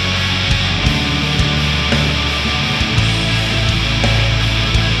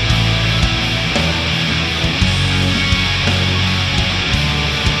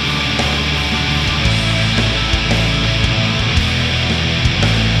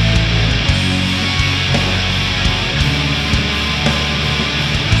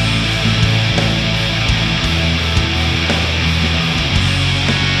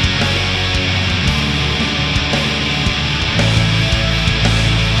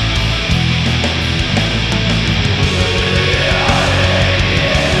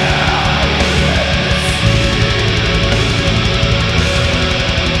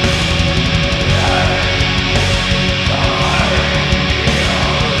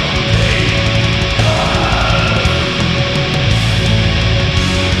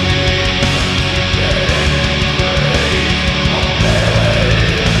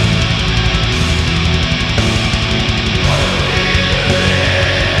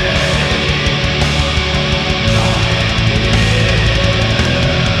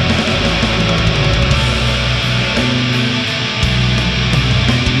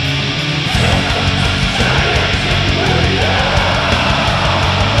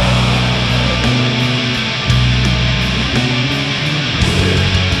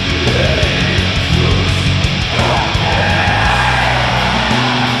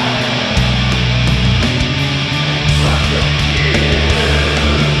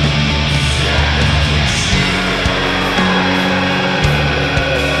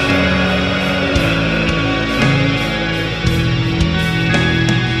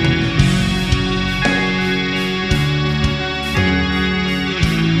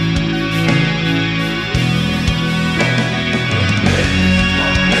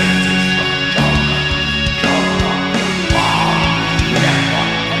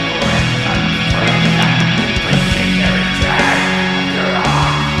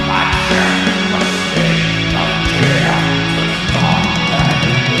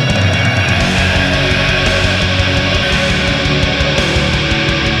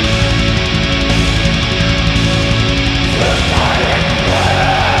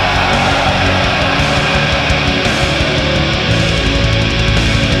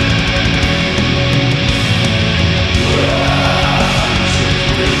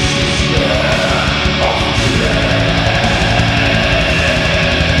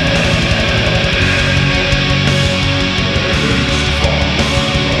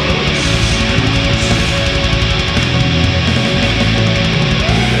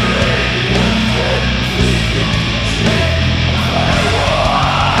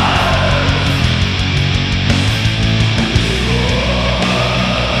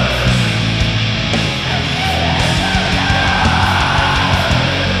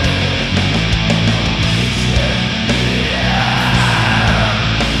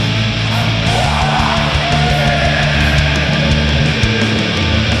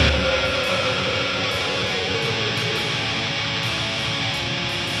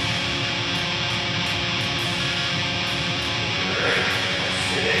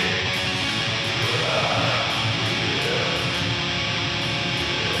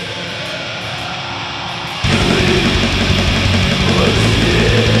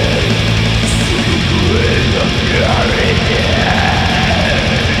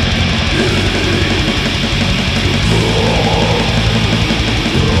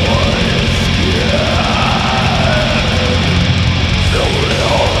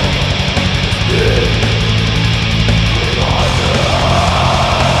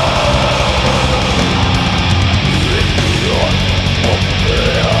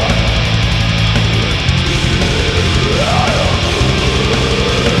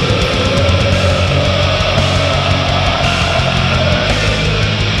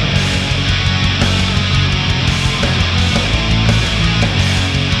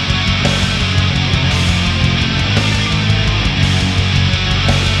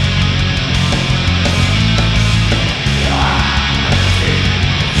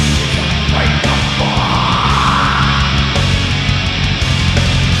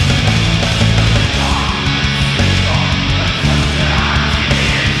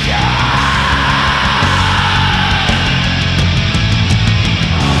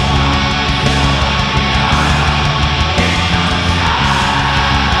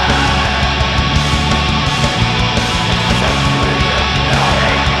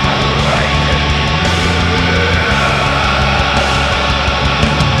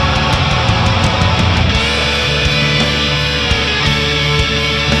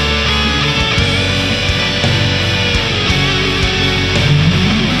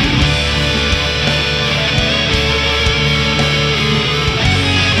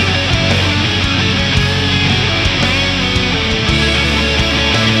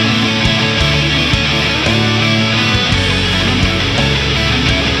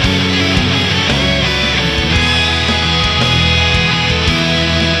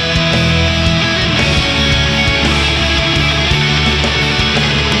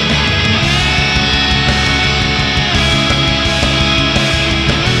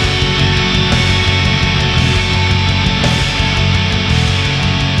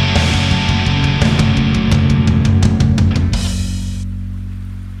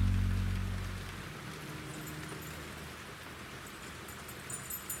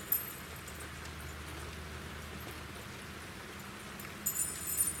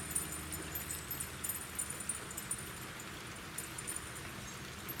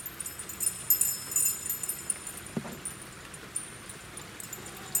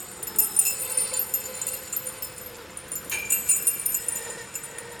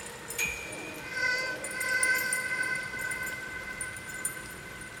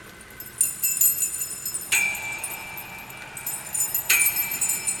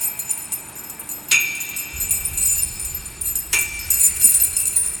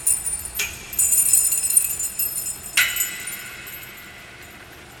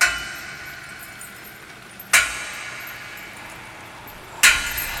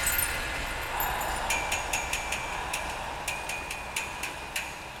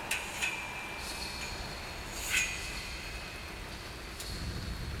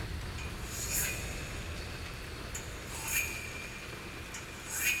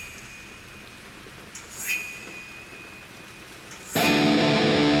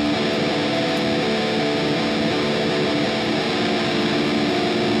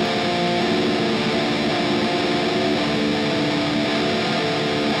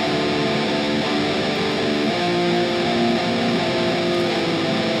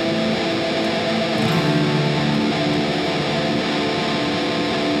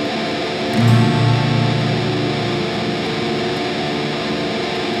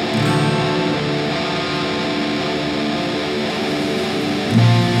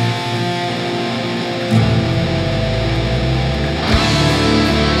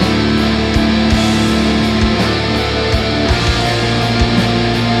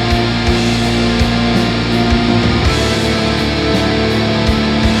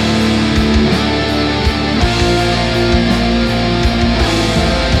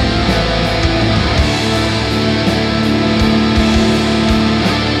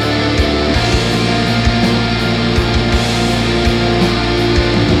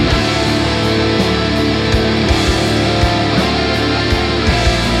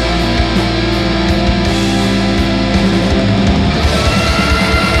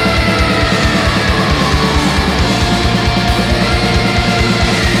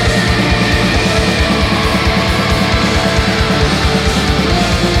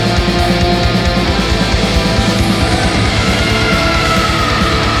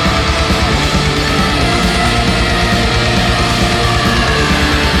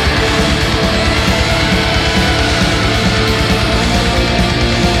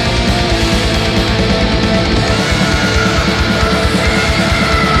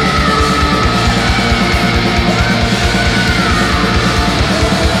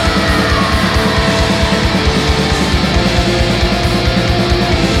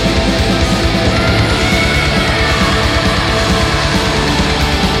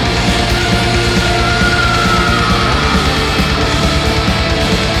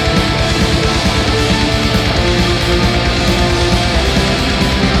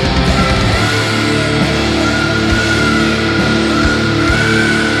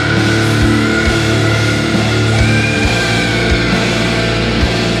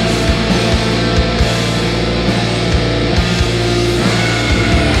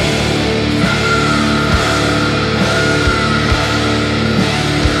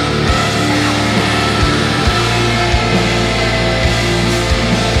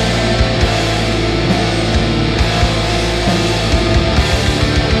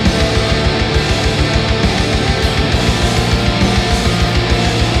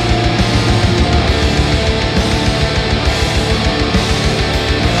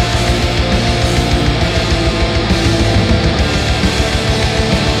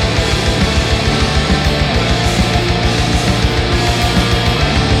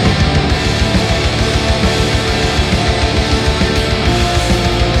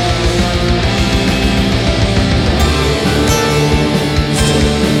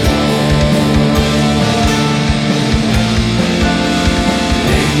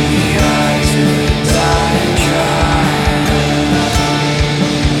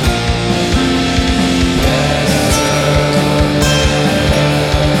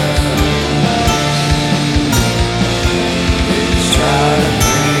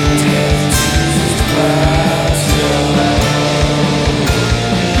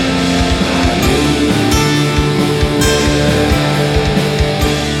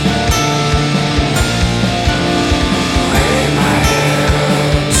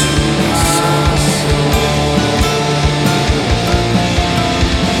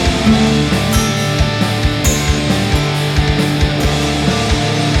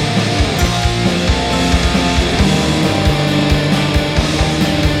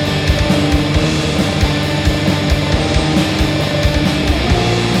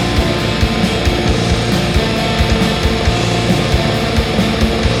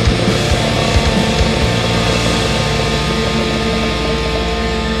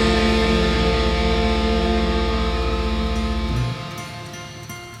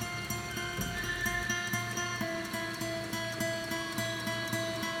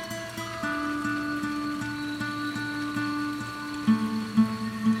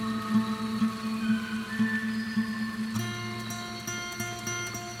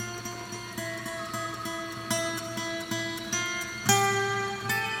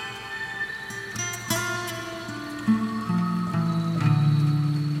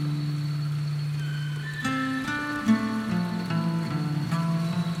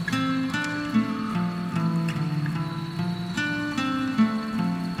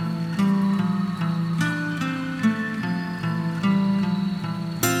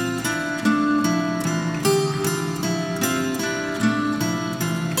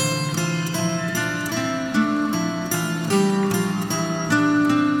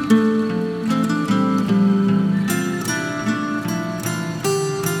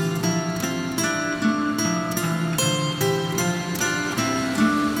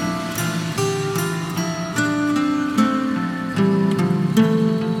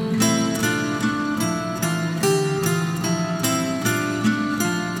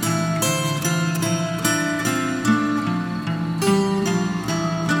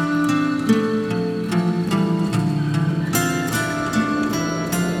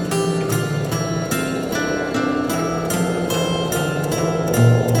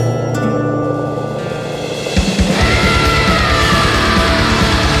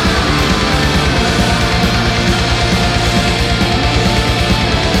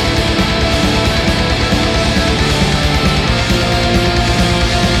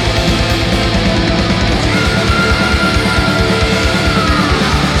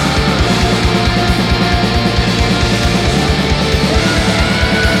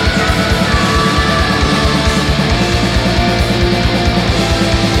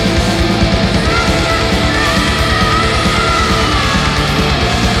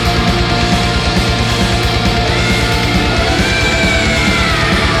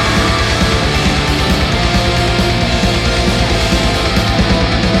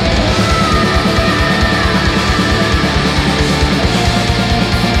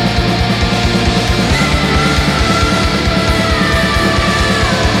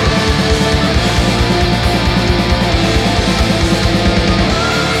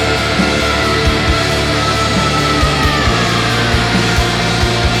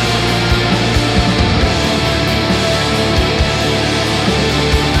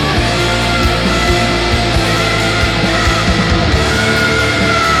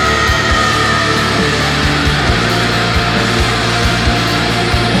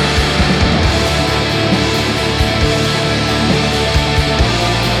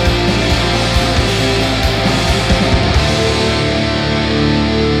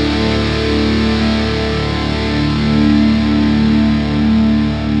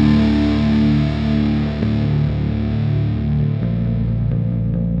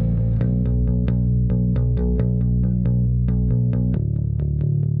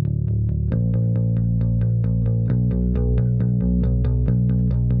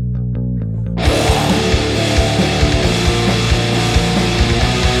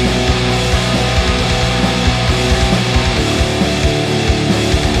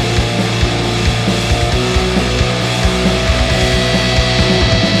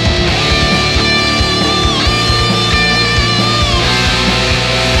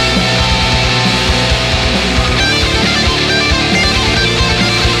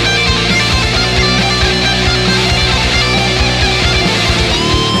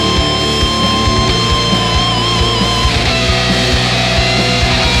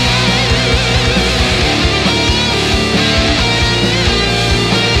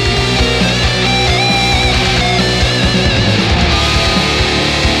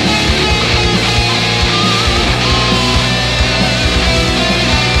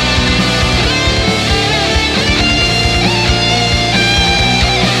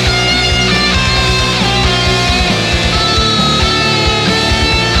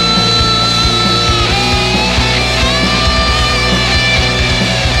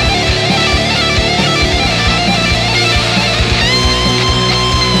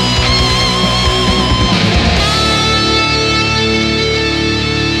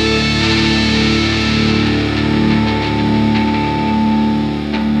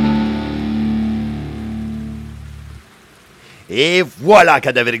 Et voilà,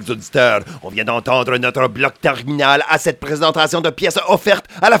 cadavériques auditeurs, on vient d'entendre notre bloc terminal à cette présentation de pièces offertes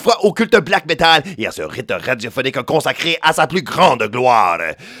à la fois au culte black metal et à ce rite radiophonique consacré à sa plus grande gloire.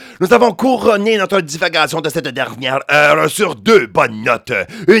 Nous avons couronné notre divagation de cette dernière heure sur 2 bonnes notes.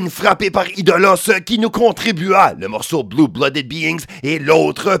 Une frappée par Idolos qui nous contribua le morceau Blue Blooded Beings et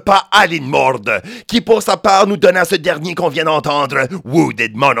l'autre par Aline Mord qui pour sa part nous donna ce dernier qu'on vient d'entendre,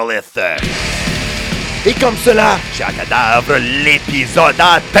 Wounded Monolith. Et comme cela, cher cadavre, l'épisode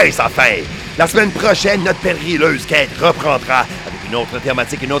atteint sa fin. La semaine prochaine, notre périleuse quête reprendra avec une autre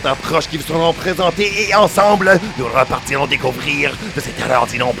thématique, une autre approche qui vous seront présentées et ensemble, nous repartirons découvrir de ces terreurs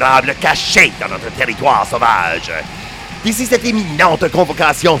innombrables cachées dans notre territoire sauvage. D'ici cette éminente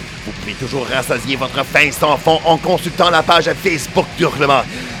convocation, vous pouvez toujours rassasier votre faim sans fond en consultant la page Facebook d'Hurlement.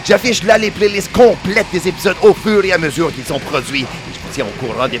 J'affiche là les playlists complètes des épisodes au fur et à mesure qu'ils sont produits. Et je vous tiens au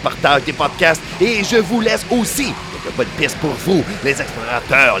courant des partages des podcasts et je vous laisse aussi quelques bonnes pistes pour vous, les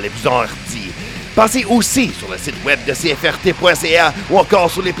explorateurs les plus enhardis. Passez aussi sur le site web de CFRT.ca ou encore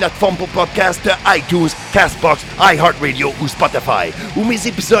sur les plateformes pour podcasts iTunes, Castbox, iHeartRadio ou Spotify, où mes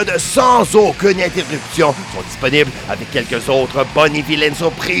épisodes sans aucune interruption sont disponibles avec quelques autres bonnes et vilaines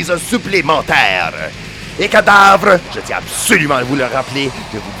surprises supplémentaires. Et cadavres, je tiens absolument à vous le rappeler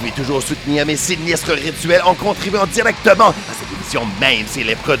que vous pouvez toujours soutenir mes sinistres rituels en contribuant directement à cette émission même si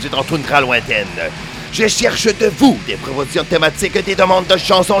elle est produite en toundra lointaine. Je cherche de vous des propositions thématiques, des demandes de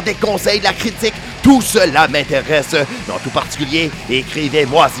chansons, des conseils, de la critique. Tout cela m'intéresse. Mais en tout particulier,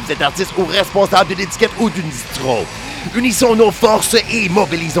 écrivez-moi si vous êtes artiste ou responsable d'une étiquette ou d'une distro. Unissons nos forces et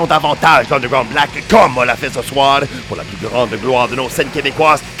mobilisons davantage l'Underground Black comme on l'a fait ce soir pour la plus grande gloire de nos scènes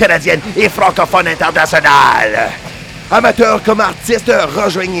québécoises, canadiennes et francophones internationales. Amateurs comme artistes,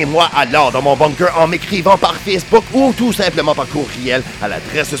 rejoignez-moi alors dans mon bunker en m'écrivant par Facebook ou tout simplement par courriel à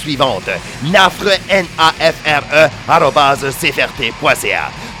l'adresse suivante nafre,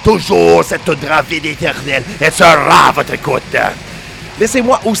 @cfrt.ca. Toujours cette toundra vide éternelle, elle sera à votre écoute.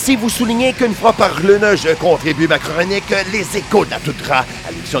 Laissez-moi aussi vous souligner qu'une fois par lune, je contribue ma chronique Les Échos de la toundra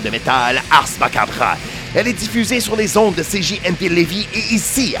à l'émission de métal Ars Macabra. Elle est diffusée sur les ondes de CJMP Lévis et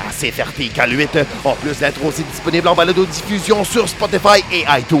ici à CFRT K8. En plus d'être aussi disponible en balado-diffusion sur Spotify et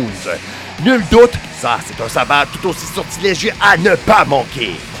iTunes. Nul doute, ça c'est un sabbat tout aussi sortilègieux à ne pas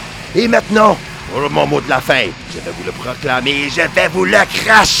manquer. Et maintenant, pour mon mot de la fin, je vais vous le proclamer et je vais vous le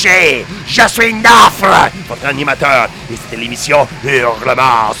cracher. Je suis Nafre, votre animateur, et c'était l'émission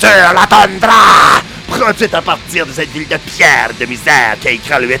Hurlement sur la toundra, produite à partir de cette ville de pierre de misère qu'est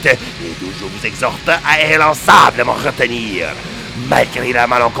K8 et d'où je vous exhorte à insensablement retenir. Malgré la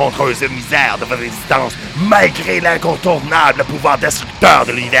malencontreuse misère de votre existence, malgré l'incontournable pouvoir destructeur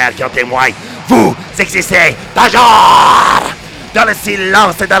de l'univers qui en témoigne, vous existez toujours! Dans le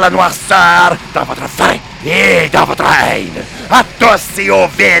silence et dans la noirceur, dans votre faim et dans votre haine. À tous et au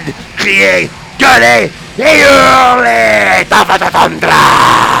vide, criez, gueulez et hurlez dans votre toundra!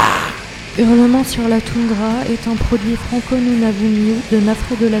 Hurlement sur la toundra est un produit franco-nunavummiu de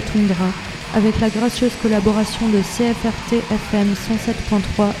Nafre de la toundra, avec la gracieuse collaboration de CFRT FM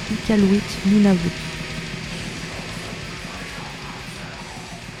 107.3 Iqaluit Nunavut.